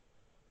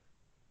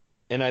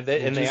 And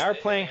they are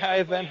playing high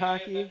event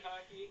hockey,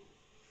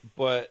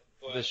 but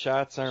the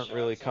shots aren't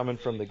really coming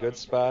from the good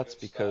spots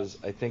because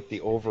I think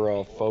the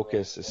overall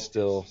focus is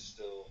still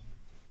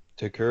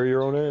to carry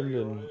your own end.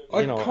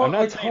 And I'm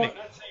not saying it,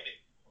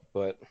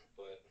 but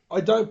I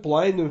don't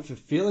blame them for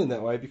feeling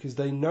that way because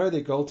they know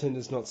their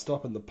goaltender's not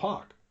stopping the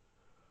puck.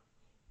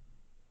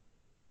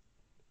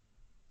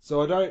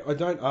 So I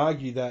don't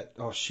argue that,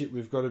 oh shit,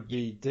 we've got to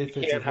be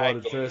defensive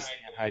minded first. You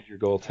can't hide your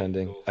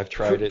goaltending. I've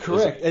tried it.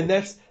 Correct, and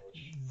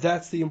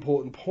that's the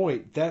important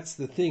point. That's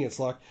the thing. It's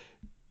like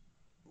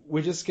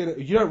we're just gonna.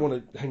 You don't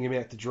want to hang him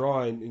out to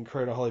dry and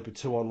create a whole heap of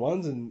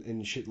 2-on-1s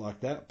and shit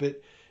like that.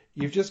 But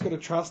you've just got to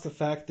trust the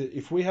fact that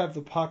if we have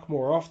the puck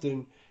more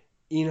often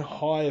in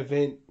high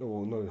event,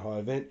 or not in high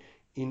event,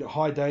 in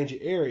high danger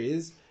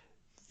areas,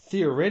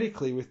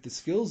 theoretically with the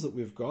skills that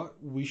we've got,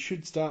 we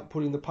should start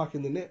putting the puck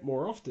in the net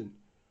more often.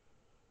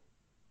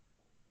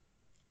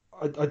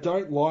 I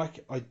don't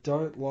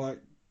like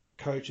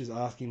coaches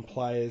asking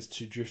players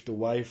to drift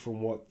away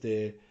from what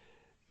their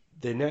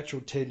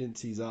natural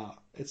tendencies are.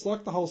 It's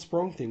like the whole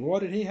Sprong thing. Why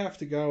did he have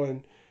to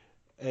go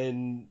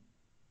and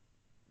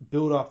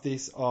build up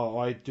this, oh,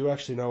 I do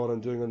actually know what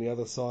I'm doing on the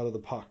other side of the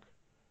puck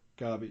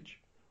garbage?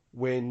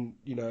 When,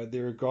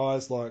 there are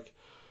guys like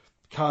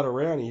Carter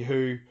Rowney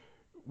who,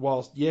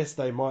 whilst, yes,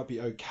 they might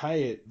be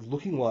okay at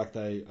looking like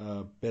they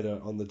are better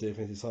on the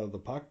defensive side of the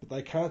puck, but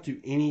they can't do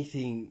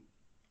anything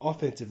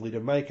offensively to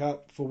make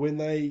up for when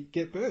they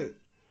get burnt.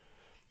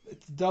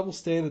 It's a double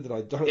standard that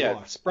I don't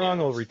like. Sprong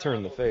will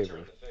return the favor.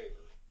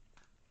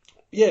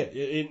 Yeah,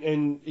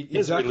 and his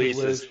exactly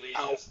release is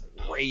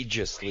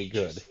outrageously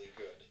good.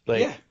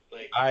 Yeah.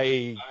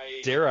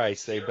 I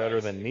say better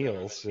than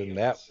Neil's, and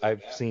that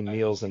I've seen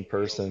Neil's in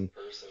person,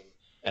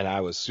 and I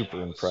was super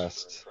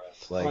impressed.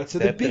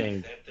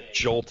 Thing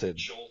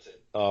jolted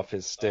off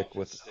his stick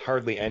with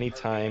hardly any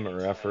time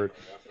or effort,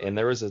 and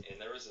there was a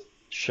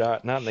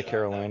shot, not in the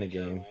Carolina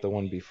game, the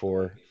one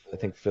before, I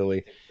think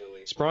Philly.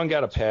 Sprong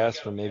got a pass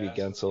from maybe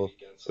Gensel.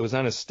 It was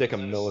on his stick a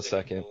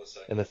millisecond,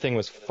 and the thing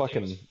was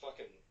fucking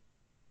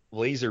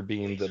laser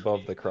beamed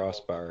above the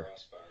crossbar.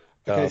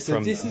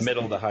 From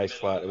middle to high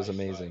slot. It was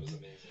amazing.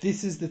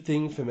 This is the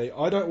thing for me.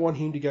 I don't want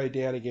him to go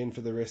down again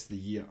for the rest of the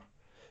year.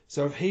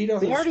 So if he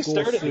doesn't they already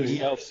score started soon, the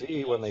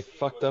ELC when they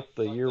fucked up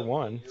the year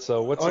one.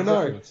 So what's the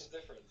difference?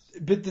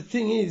 But the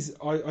thing is,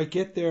 I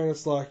get there and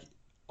it's like,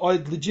 I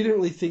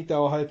legitimately think they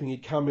were hoping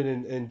he'd come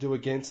in and do a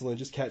Gensel and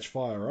just catch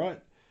fire,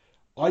 right?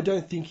 I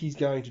don't think he's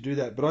going to do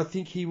that, but I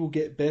think he will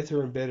get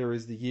better and better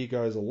as the year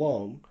goes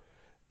along.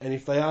 And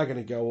if they are going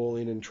to go all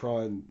in and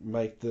try and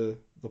make the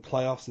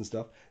playoffs and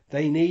stuff,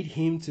 they need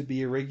him to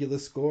be a regular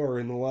scorer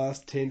in the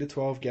last 10 to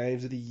 12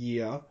 games of the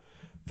year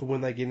for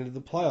when they get into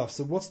the playoffs.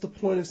 So what's the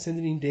point of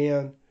sending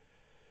him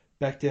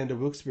back down to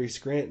Wilkes-Barre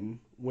Scranton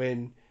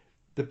when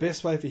the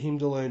best way for him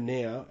to learn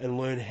now and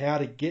learn how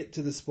to get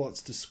to the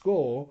spots to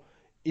score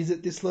is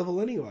at this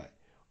level anyway?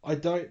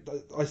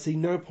 I see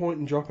no point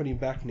in dropping him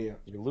back now.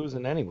 You're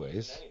losing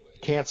anyways.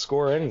 Can't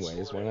score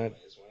anyways. Why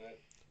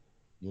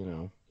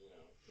not,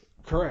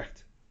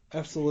 Correct.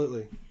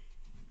 Absolutely.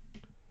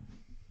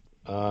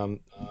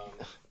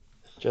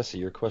 Jesse,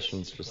 your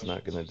question's just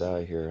not going to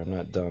die here. I'm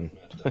not done.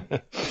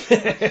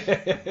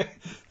 It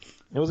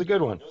was a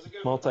good one.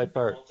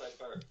 Multi-part.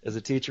 As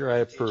a teacher, I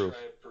approve.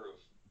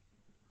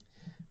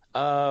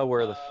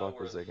 Where the fuck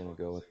was I going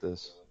to go with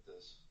this?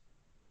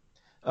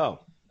 Oh,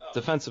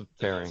 defensive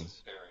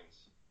pairings.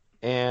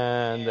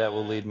 And that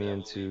will lead me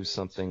into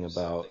something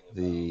about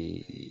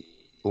the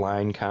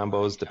line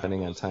combos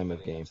depending on time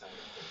of game.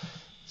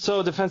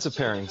 So defensive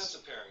pairings.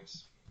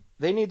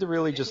 They need to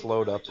really just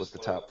load up with the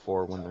top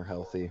four when they're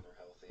healthy.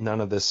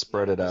 None of this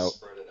spread it out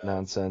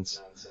nonsense.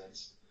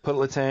 Put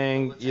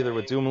Letang either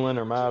with Dumoulin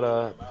or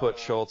Mata. Put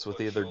Schultz with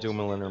either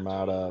Dumoulin or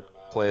Mata.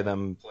 Play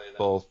them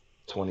both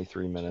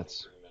 23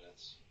 minutes.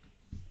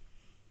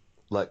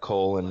 Let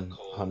Cole and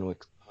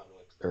Hunwick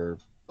or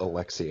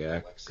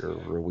Alexiak or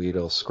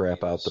Ruido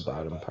scrap out the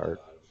bottom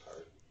part.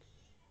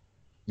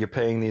 You're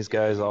paying these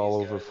guys all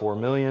over $4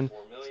 million.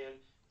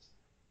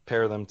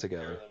 Pair them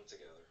together.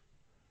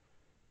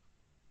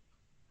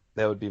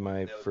 That would be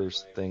my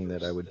first thing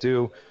that I would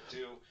do.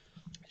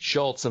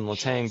 Schultz and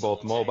Letang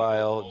both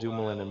mobile.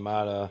 Dumoulin and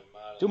Mata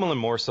Dumoulin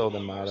more so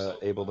than Mata,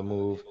 able to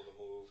move.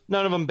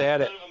 None of them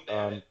bad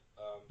at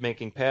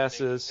making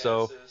passes.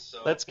 So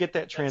let's get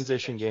that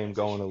transition game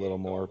going a little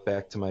more.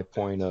 Back to my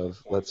point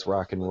of let's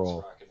rock and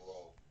roll.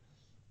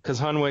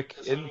 Because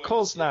Hunwick, and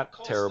Cole's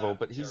not terrible,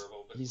 but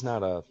he's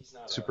not a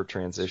super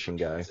transition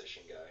guy.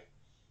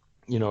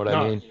 You know what I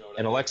No. mean?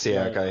 And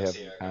Alexiak, I have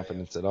no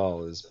confidence at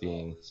all as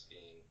being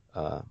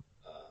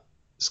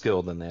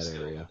skilled in that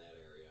area.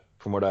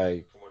 From what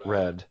I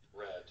read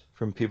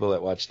from people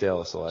that watch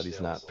Dallas a lot,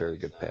 he's not a very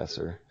good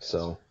passer.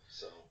 So,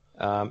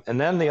 and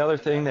then the other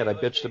thing that I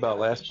bitched about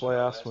last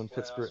playoffs when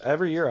Pittsburgh,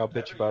 every year I'll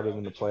bitch about it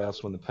in the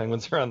playoffs when the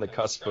Penguins are on the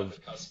cusp of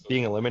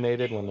being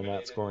eliminated when they're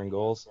not scoring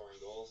goals.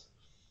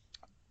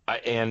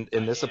 And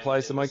this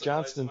applies to Mike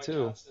Johnston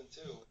too.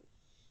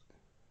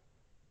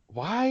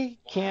 Why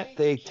can't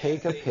they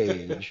take a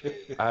page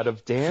out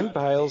of Dan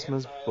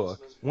Bilesma's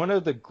book, one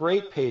of the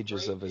great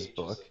pages of his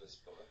book?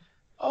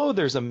 Oh,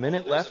 there's a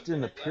minute left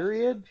in the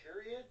period.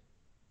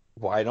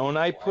 Why don't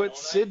I put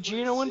Sid,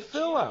 Gino, and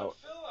Phil out?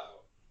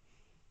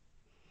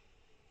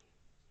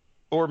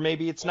 Or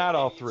maybe it's not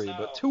all three,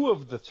 but two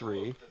of the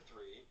three.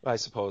 I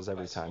suppose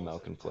every time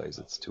Malkin plays,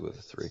 it's two of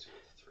the three.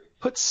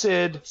 Put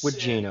Sid with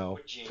Gino,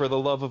 for the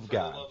love of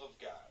God.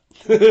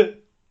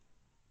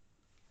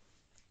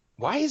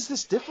 Why is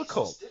this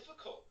difficult?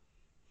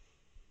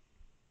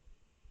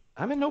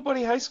 I'm a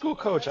nobody high school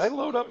coach. I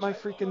load up my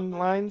freaking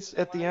lines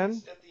at the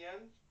end.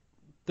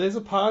 There's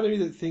a part of me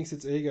that thinks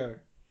it's ego.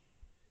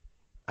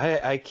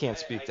 I can't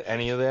speak to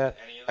any of that.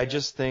 I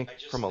just think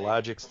from a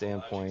logic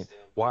standpoint,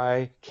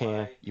 why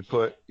can't you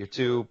put your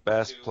two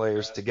best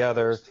players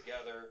together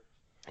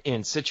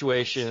in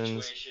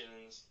situations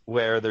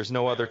where there's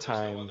no other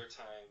time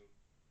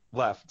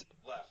left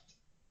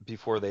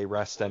before they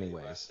rest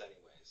anyways?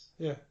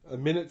 Yeah, a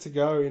minute to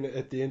go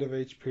at the end of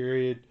each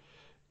period.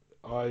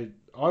 I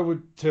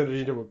would turn it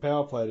into a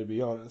power play, to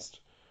be honest.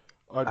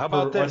 How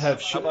about this?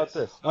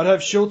 I'd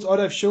have Schultz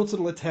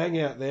and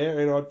Letang out there,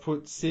 and I'd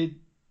put Sid,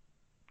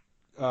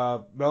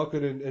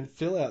 Malkin, and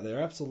Phil out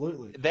there.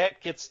 Absolutely.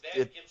 That gets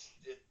it.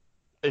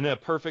 In a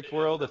perfect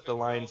world, if the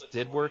lines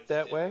did work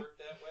that way,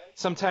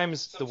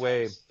 sometimes the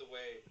way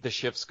the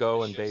shifts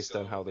go and based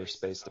on how they're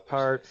spaced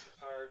apart,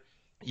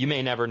 you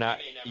may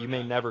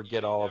never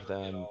get all of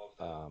them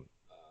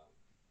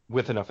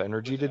with enough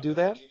energy to do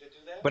that.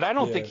 But I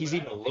don't think he's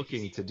even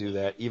looking to do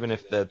that, even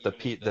if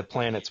the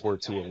planets were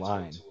to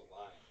align.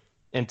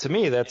 And to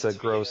me, that's a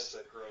gross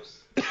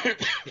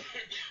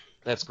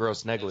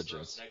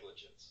negligence.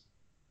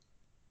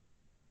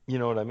 You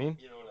know what I mean?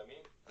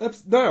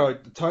 No, I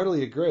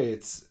totally agree.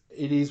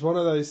 It is one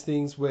of those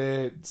things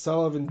where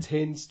Sullivan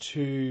tends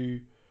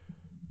to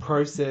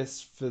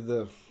process for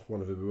the,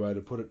 one of a way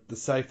to put it, the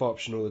safe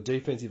option or the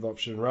defensive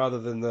option rather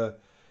than the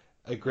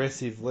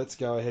aggressive, let's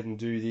go ahead and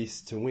do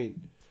this to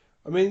win.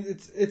 I mean,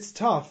 it's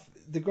tough.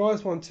 The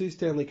guy's won 2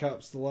 Stanley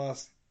Cups the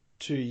last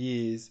 2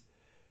 years.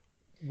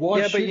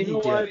 Why should he? Yeah, but you know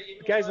what?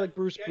 Guys like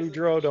Bruce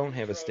Boudreau don't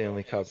have a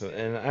Stanley Cup,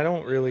 and I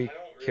don't really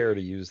care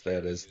to use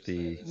that as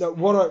the... No,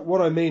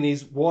 what I mean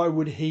is, why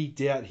would he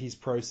doubt his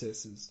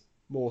processes?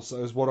 More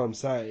so is what I'm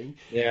saying.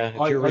 Yeah,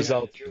 if you're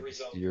results,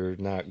 you're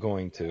not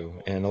going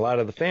to. And a lot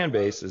of the fan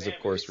base is, of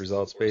course,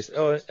 results-based.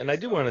 Oh, and I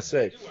do want to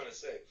say,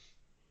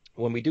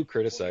 when we do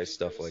criticize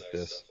stuff like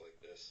this,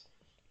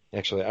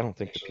 actually, I don't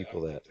think the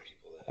people that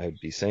I would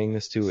be saying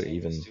this to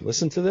even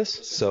listen to this,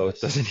 so it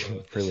doesn't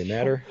even really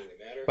matter.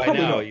 By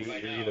now, you're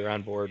either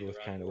on board with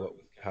kind of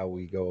how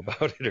we go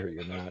about it, or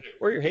you're not,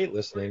 or you hate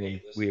listening,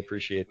 and we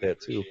appreciate that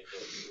too.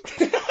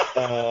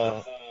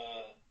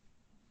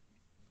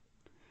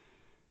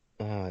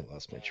 I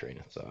lost my train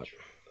of thought.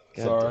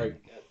 Sorry.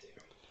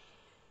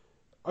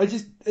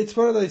 It's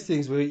one of those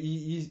things where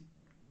you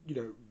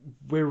know,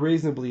 we're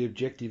reasonably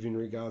objective in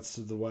regards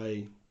to the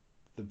way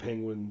the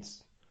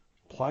Penguins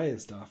play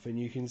and stuff, and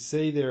you can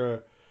see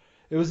it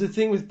was the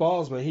thing with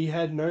Bilesma. He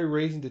had no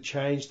reason to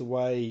change the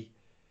way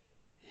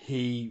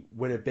he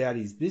went about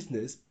his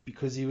business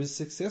because he was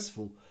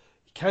successful.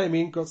 He came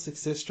in, got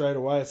success straight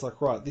away. It's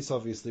like, right, this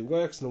obviously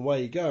works, and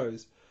away he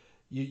goes.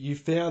 You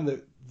found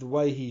that the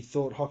way he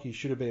thought hockey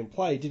should have been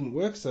played didn't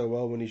work so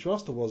well when his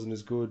roster wasn't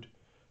as good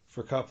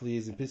for a couple of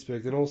years in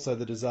Pittsburgh, and also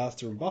the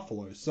disaster in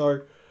Buffalo.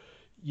 So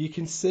you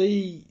can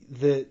see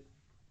that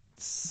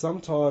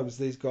sometimes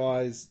these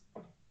guys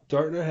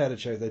don't know how to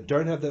change. They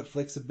don't have that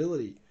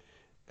flexibility.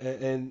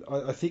 And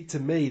I think, to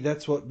me,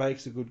 that's what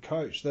makes a good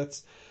coach.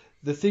 That's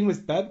the thing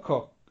with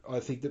Babcock, I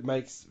think, that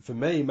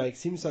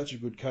makes him such a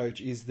good coach,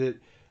 is that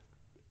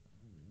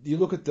you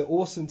look at the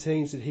awesome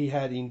teams that he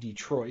had in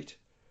Detroit.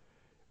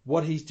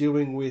 What he's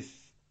doing with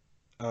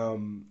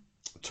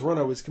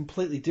Toronto is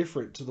completely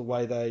different to the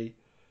way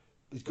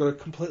he's got a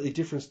completely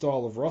different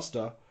style of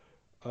roster,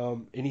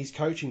 and he's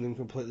coaching them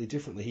completely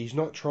differently. He's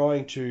not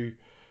trying to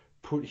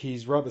put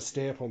his rubber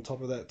stamp on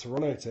top of that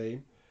Toronto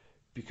team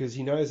because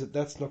he knows that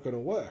that's not going to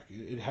work.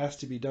 It has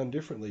to be done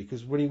differently,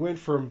 because when he went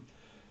from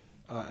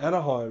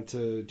Anaheim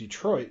to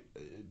Detroit,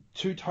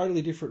 2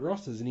 totally different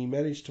rosters, and he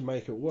managed to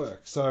make it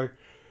work. So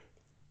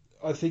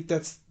I think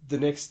that's the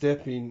next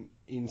step in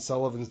in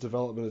Sullivan's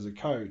development as a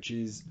coach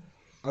is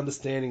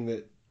understanding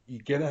that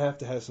you're going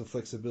to have some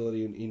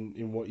flexibility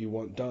in what you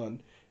want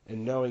done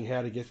and knowing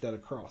how to get that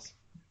across.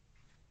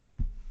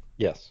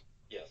 Yes,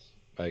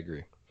 I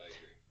agree.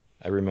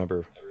 I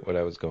remember what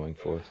I was going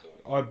for.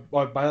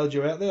 I bailed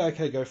you out there?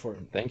 Okay, go for it.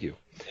 Thank you.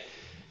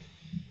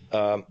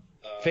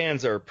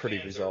 Fans are pretty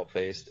result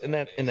based, and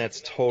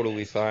that's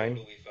totally fine.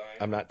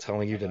 I'm not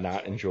telling you to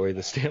not enjoy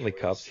the Stanley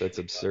Cups. That's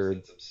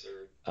absurd.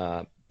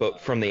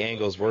 But from the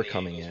angles we're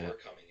coming at,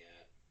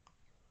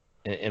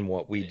 and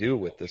what we do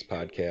with this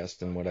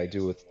podcast, and what I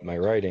do with my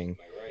writing,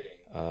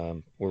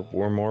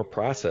 we're more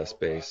process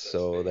based.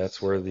 So that's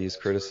where these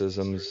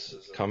criticisms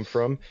come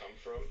from.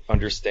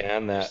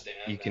 Understand that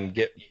you can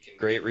get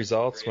great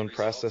results when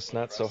process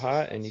not so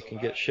hot, and you can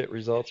get shit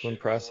results when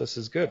process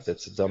is good.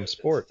 That's a dumb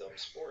sport.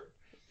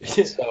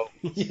 So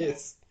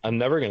Yes. I'm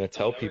never going to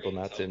tell people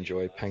not to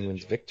enjoy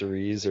Penguins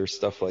victories or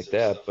stuff like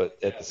that, but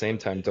at the same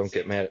time, don't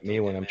get mad at me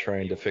when I'm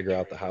trying to figure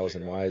out the hows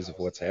and whys of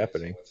what's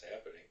happening.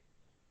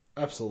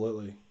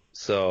 Absolutely.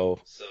 So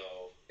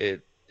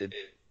it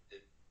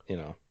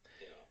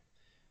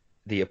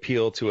the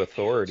appeal to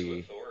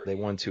authority, they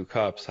won 2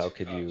 cups. How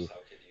could you?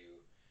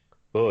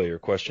 Oh, you're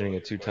questioning a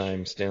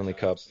 2-time Stanley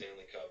Cup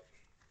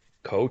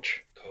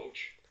coach?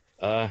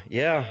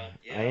 Yeah,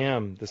 I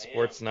am. The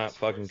sport's not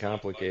fucking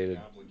complicated.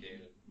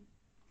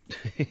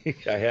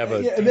 I have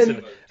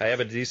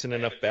a decent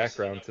enough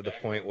background to the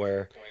point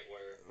where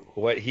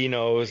what he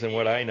knows and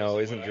what I know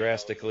isn't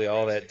drastically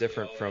all that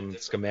different from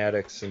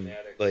schematics, and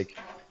like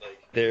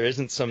there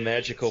isn't some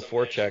magical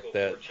forecheck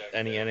that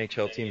any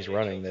NHL team's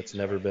running that's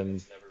never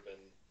been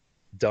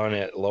done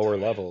at lower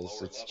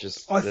levels. It's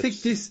just I think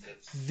this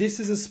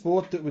is a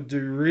sport that would do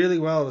really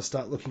well to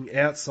start looking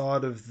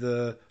outside of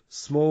the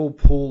small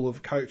pool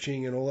of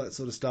coaching and all that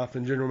sort of stuff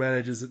and general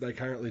managers that they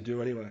currently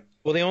do anyway.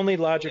 Well, the only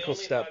logical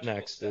step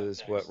next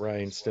is what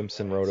Ryan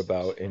Stimson wrote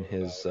about in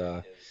his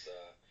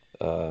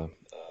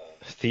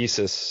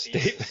thesis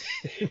statement.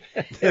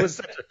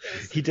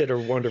 He did a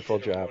wonderful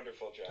job.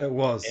 It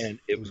was. And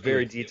it was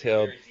very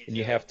detailed, and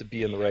you have to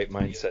be in the right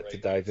mindset to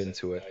dive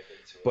into it.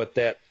 But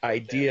that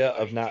idea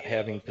of not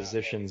having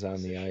positions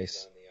on the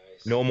ice,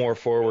 no more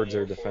forwards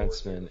or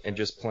defensemen, and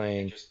just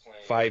playing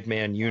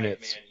 5-man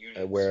units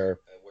where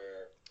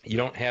you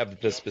don't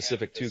have the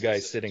specific 2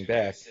 guys sitting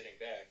back,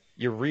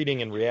 you're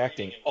reading and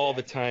reacting all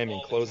the time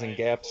and closing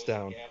gaps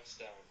down.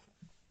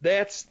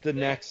 That's the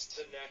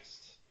next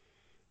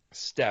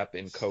step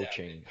in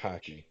coaching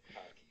hockey.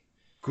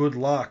 Good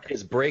luck.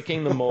 Is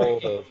breaking the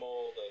mold of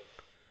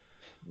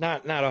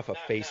not off a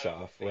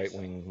face-off, right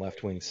wing,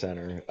 left wing,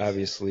 center.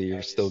 Obviously,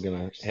 you're still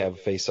gonna have a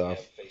face-off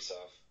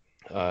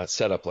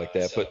setup like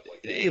that, but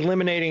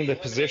eliminating the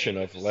position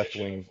of left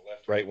wing,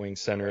 right wing,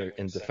 center,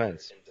 in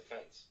defense,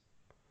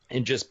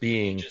 and just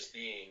being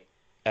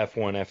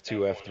F1,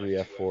 F2,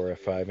 F3, F4,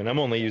 F5, and I'm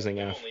only using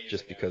F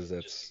just because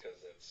that's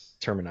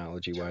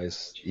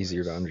terminology-wise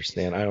easier to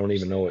understand. I don't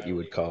even know what you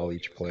would call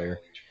each player.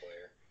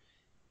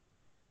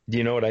 Do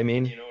you know what I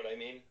mean?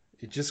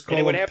 You just call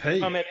it would them have P. to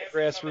come at the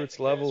grassroots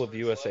level of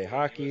USA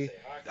Hockey.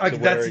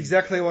 That's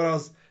exactly what I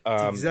was.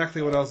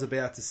 Exactly what I was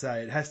about to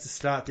say. It has to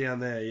start down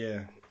there.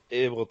 Yeah.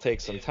 It will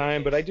take some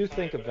time, but I do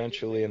think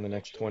eventually, in the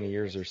next 20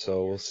 years or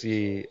so, we'll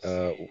see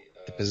the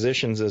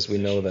positions as we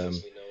know them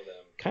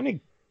kind of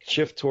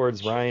shift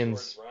towards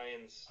Ryan's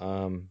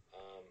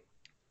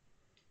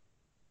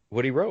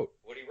what he wrote,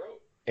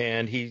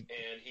 and he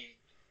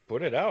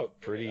put it out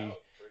pretty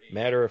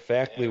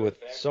matter-of-factly with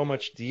so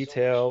much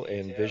detail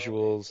and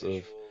visuals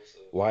of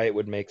why it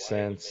would make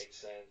sense.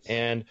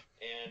 And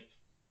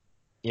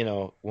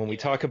when we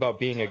talk about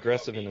being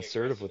aggressive and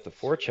assertive with the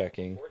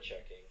forechecking,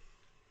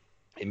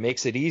 it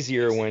makes it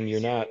easier when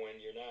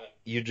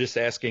you're just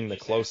asking the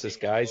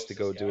closest guys to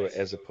go do it,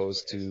 as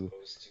opposed to,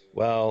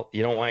 well,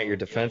 you don't want your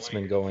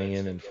defensemen going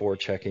in and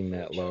forechecking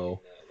that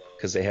low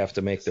because they have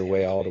to make their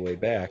way all the way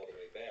back.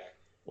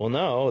 Well,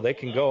 no, they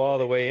can go all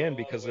the way in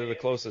because they're the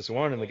closest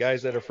one, and the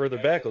guys that are further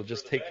back will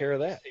just take care of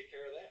that.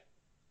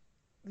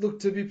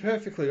 Look, to be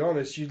perfectly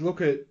honest, you look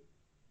at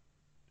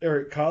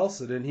Erik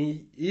Karlsson, and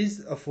he is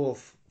a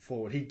fourth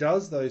forward. He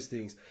does those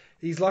things.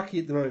 He's lucky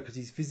at the moment because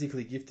he's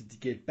physically gifted to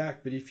get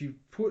back. But if you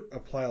put a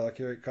player like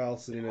Erik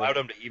Karlsson in, allowed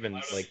him to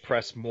even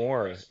press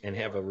more and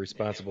have a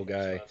responsible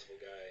guy.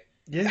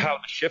 Yeah. How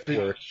the shift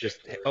works,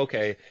 just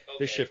okay.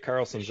 This shift,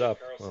 Karlsson's up.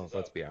 Well,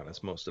 let's be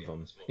honest, most of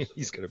them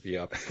he's going to be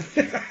up.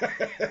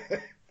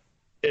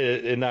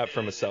 And not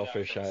from a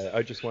selfish.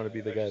 I just want to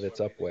be the guy that's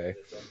up way.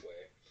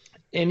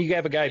 And you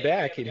have a guy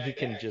back, and he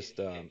can just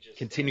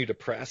continue to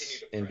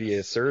press and be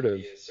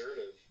assertive.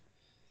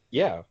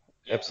 Yeah,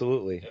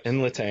 absolutely.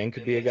 And Letang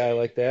could be a guy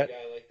like that.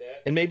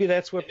 And maybe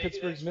that's what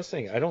Pittsburgh's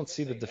missing. I don't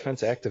see the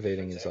defense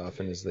activating as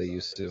often as they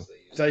used to.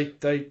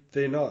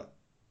 They're not.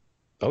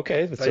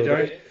 Okay, They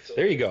don't.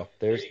 There you go.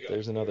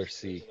 There's another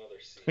C.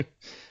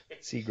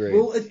 C grade.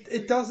 Well,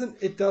 it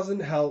doesn't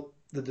help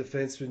the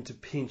defenseman to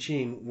pinch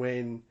in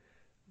when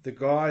the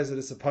guys that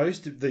are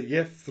supposed to, the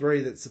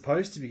F3 that's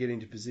supposed to be getting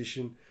into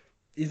position,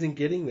 isn't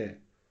getting there.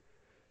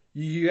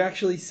 You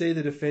actually see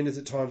the defenders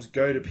at times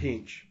go to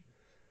pinch,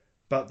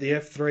 but the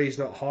F3 is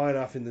not high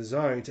enough in the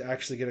zone to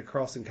actually get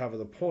across and cover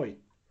the point.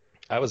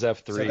 I was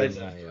F3 So they- in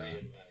my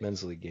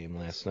men's league game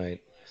last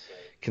night,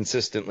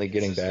 consistently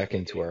getting back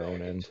into our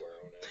own end.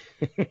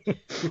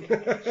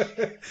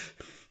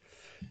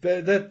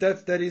 But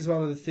that is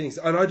one of the things,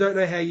 and I don't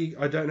know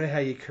how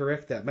you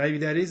correct that. Maybe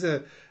that is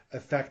a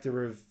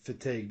factor of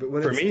fatigue. But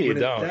when For it's, me, you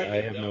when don't. That,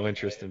 I have no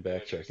interest in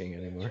back checking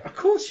anymore. of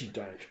course you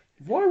don't.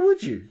 Why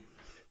would you?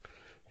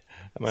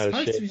 I'm out of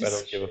Supposed to shape. be I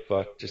just- don't give a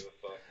fuck. Just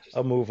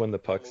I'll move when the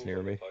puck's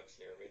near me.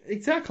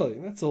 Exactly.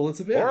 That's all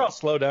it's about. Or I'll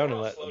slow down and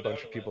let a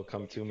bunch of people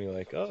come to me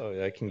like,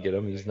 oh, I can get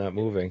him. He's not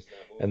moving.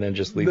 And then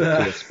just leave it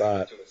to a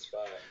spot.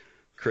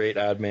 Create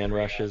odd man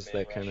rushes,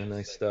 that kind of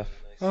nice stuff.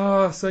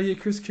 Oh, so you're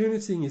Chris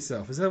Kunitzing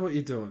yourself. Is that what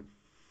you're doing?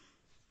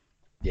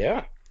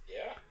 Yeah.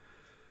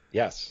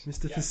 Yes.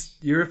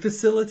 You're a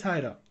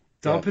facilitator.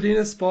 Dump it in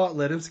a spot,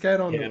 let him skate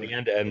on Yeah, it. the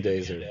end-to-end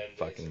days are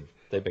fucking,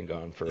 they've been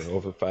gone for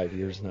over 5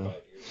 years now.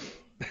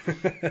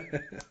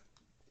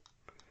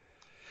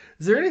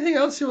 Is there anything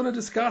else you want to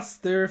discuss?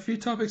 There are a few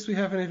topics we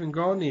haven't even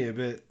gone here,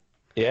 but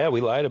Yeah, we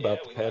lied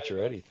about the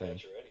Pacioretty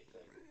thing.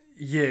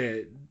 yeah,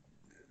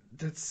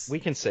 that's We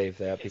can save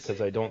that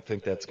because I don't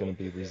think that's going to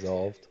be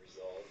resolved.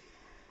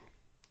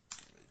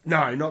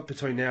 no, not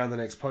between now and the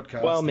next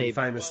podcast. Well, and maybe.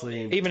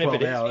 famously in Even if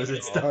 12 it is hours,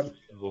 it's done.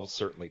 We'll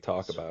certainly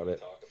talk about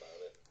it.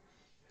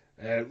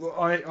 Well,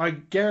 I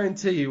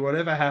guarantee you,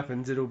 whatever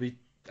happens, it'll be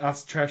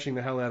us trashing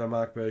the hell out of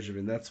Mark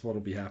Bergevin. That's what'll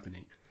be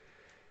happening.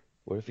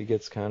 What if he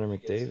gets Connor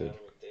McDavid?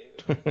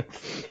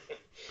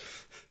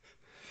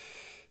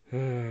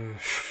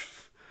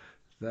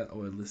 That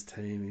Oilers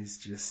team is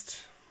just...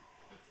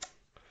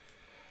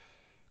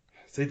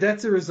 See,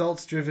 that's a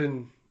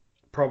results-driven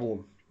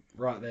problem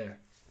right there.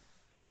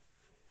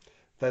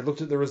 They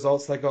looked at the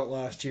results they got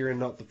last year and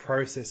not the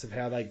process of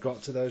how they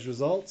got to those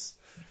results.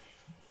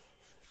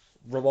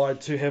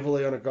 Relied too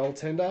heavily on a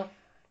goaltender,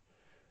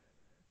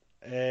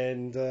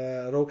 and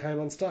it all came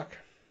unstuck.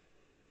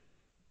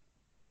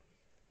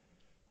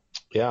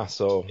 Yeah,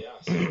 so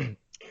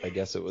I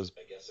guess it was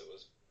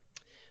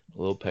a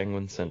little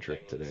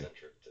Penguin-centric today.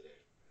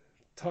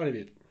 Tiny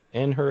bit.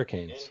 And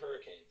Hurricanes.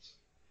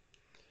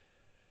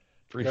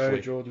 Briefly. Go,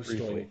 Jordan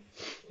Storm.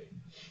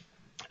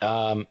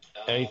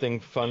 Anything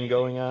fun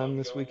going on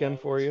this weekend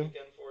for you?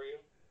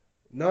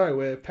 No,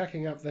 we're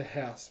packing up the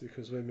house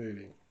because we're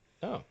moving.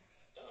 Oh,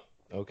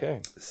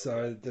 okay.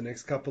 So the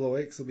next couple of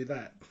weeks will be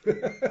that.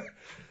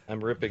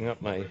 I'm ripping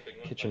up my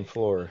kitchen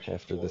floor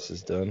after this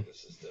is done.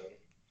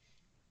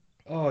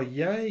 Oh,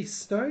 yay,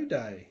 snow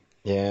day.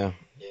 Yeah,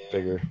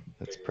 figure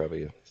that's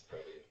probably a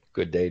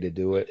good day to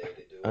do it.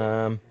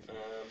 Then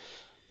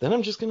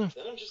I'm just gonna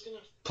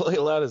play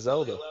a lot of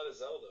Zelda.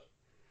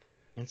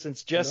 And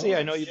since Jesse,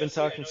 I know you've been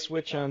talking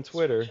Switch on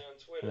Twitter,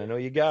 and I know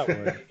you got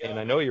one, and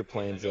I know you're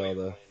playing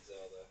Zelda.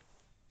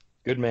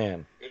 Good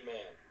man.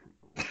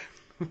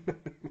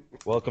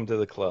 Welcome to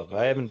the club.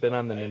 I haven't been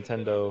on the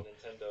Nintendo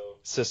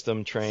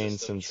system train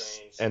since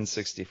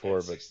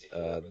N64, but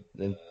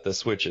the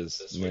Switch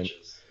is mint.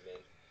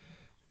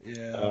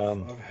 Yeah,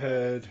 I've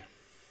heard.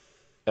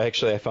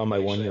 Actually, I found my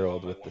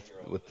 1-year-old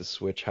with the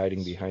Switch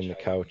hiding behind the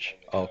couch,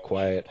 all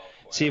quiet.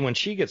 See, when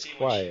she gets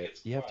quiet,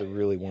 you have to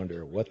really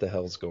wonder what the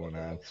hell's going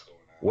on.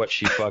 What's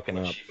she fucking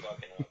up?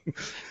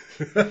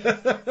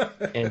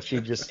 And she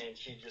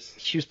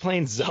was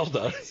playing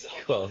Zelda,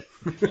 well,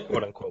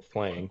 quote unquote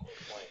playing.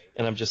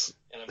 And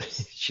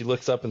she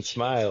looks up and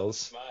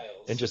smiles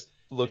and just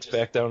looks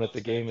back down at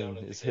the game and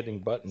is hitting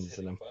buttons.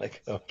 And I'm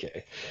like,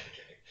 okay.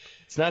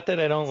 It's not that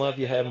I don't love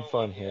you having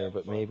fun here,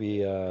 but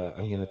maybe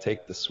I'm going to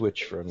take the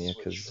Switch from you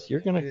because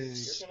you're going to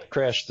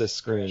crash this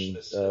screen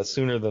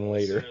sooner than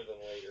later.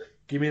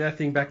 Give me that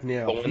thing back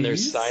now. But when please.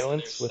 there's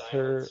silence with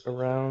her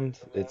around,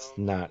 it's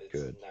not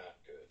good.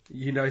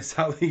 You know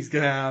something's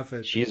going to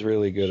happen. She's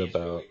really good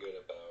about,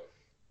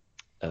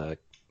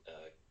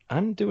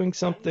 I'm doing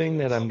something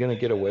that I'm going to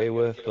get away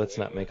with. Let's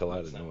not make a lot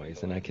of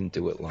noise, and I can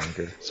do it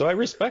longer. So I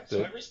respect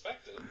it.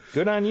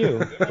 Good on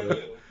you.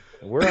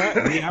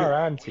 We are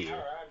on to you.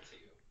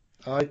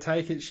 I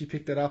take it she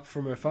picked it up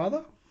from her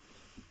father?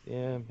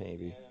 Yeah,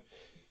 maybe.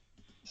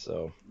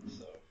 So,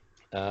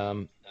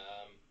 I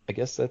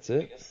guess that's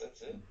it.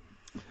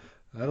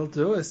 That'll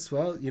do us.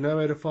 Well, you know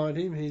where to find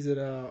him. He's at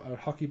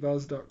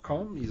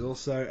hockeybuzz.com. He's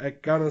also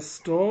at Gunner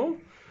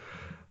Storm.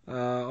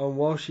 On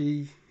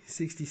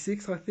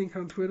Walshy66, I think,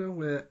 on Twitter.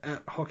 We're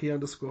at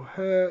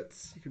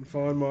hockey_hurts. You can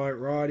find my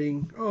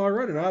writing. Oh, I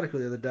wrote an article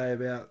the other day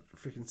about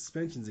freaking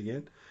suspensions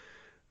again.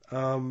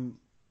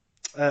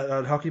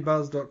 At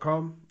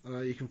hockeybuzz.com.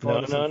 You can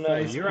find us on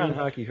Facebook. You're on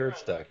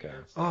hockeyhurts.com.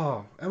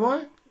 Oh, am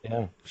I?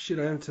 Yeah. Shit,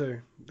 I am too.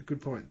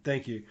 Good point.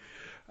 Thank you.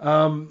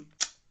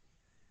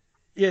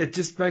 Yeah,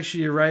 just make sure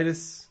you rate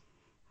us.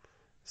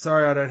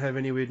 Sorry I don't have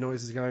any weird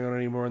noises going on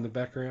anymore in the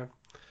background.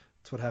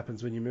 That's what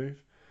happens when you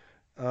move.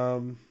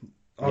 I'll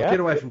get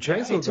away from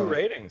Chainsaw Guy.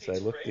 Ratings. I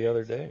looked the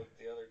other day.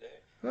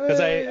 Because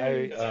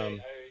I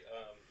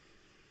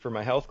for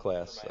my health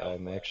class,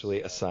 I'm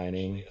actually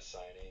assigning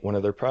one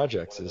of their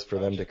projects is for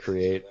them to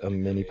create a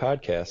mini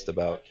podcast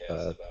about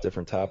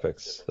different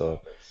topics.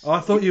 So I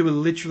thought you were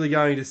literally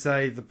going to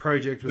say the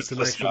project was to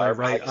make sure they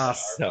rate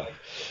us. No.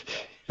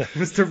 It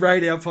was to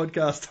rate our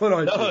podcast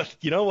on iTunes. No,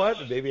 you know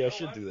what? Maybe I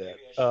should do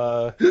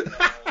that.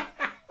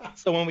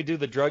 So when we do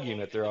the drug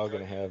unit, they're all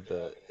going to have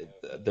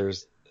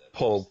there's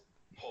pull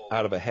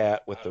out of a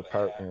hat with their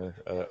partner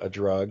a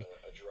drug,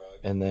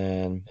 and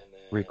then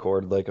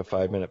record like a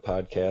 5-minute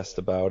podcast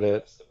about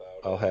it.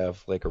 I'll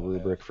have like a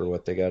rubric for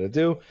what they got to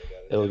do.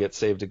 It'll get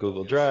saved to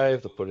Google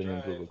Drive. They'll put it in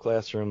Google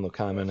Classroom. They'll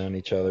comment on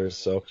each other's.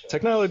 So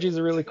technology is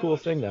a really cool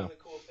thing now.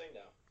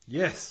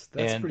 Yes,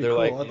 that's and pretty they're cool.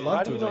 like, I'd how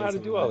love do to you know how to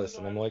do all this?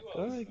 And I'm like,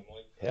 I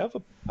have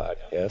a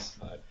podcast.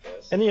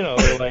 And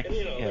they're like,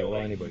 yeah, well,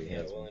 anybody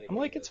has one. I'm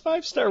like, it's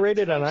 5-star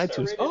rated on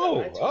iTunes.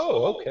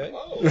 Oh, okay.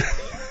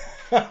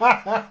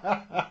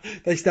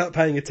 They start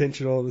paying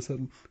attention all of a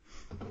sudden.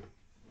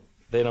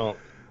 They don't.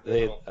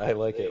 I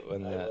like it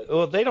when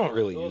they don't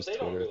really use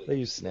Twitter. They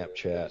use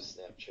Snapchat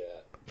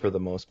for the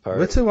most part.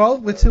 We're too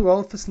old. We're too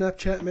old for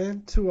Snapchat,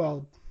 man. Too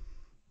old.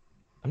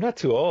 I'm not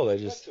too old.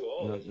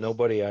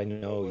 Nobody I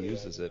know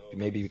uses it.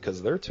 Maybe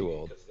because they're too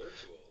old.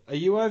 Are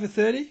you over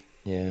 30?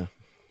 Yeah.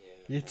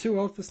 You're too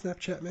old for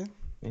Snapchat, man.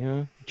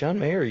 Yeah. John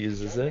Mayer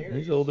uses it.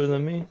 He's older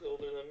than me.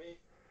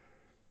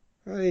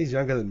 Oh, he's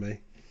younger than me.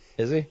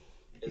 Is he?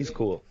 He's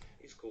cool.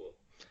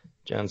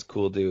 John's a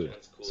cool dude.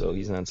 So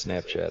he's on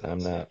Snapchat. I'm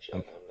not.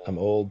 I'm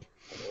old.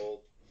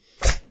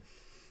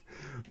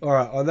 All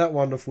right. On that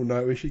wonderful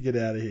note, we should get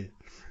out of here.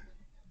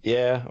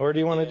 Yeah. Or do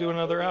you want to do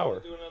another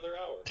hour?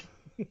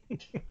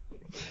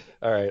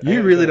 All right.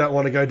 You really don't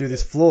want to go do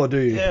this floor, do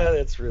you? Yeah,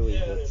 that's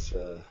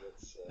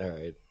all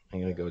right. I'm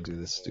gonna go do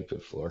this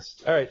stupid floor.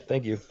 All right.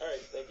 Thank you.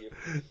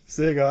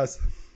 See you guys.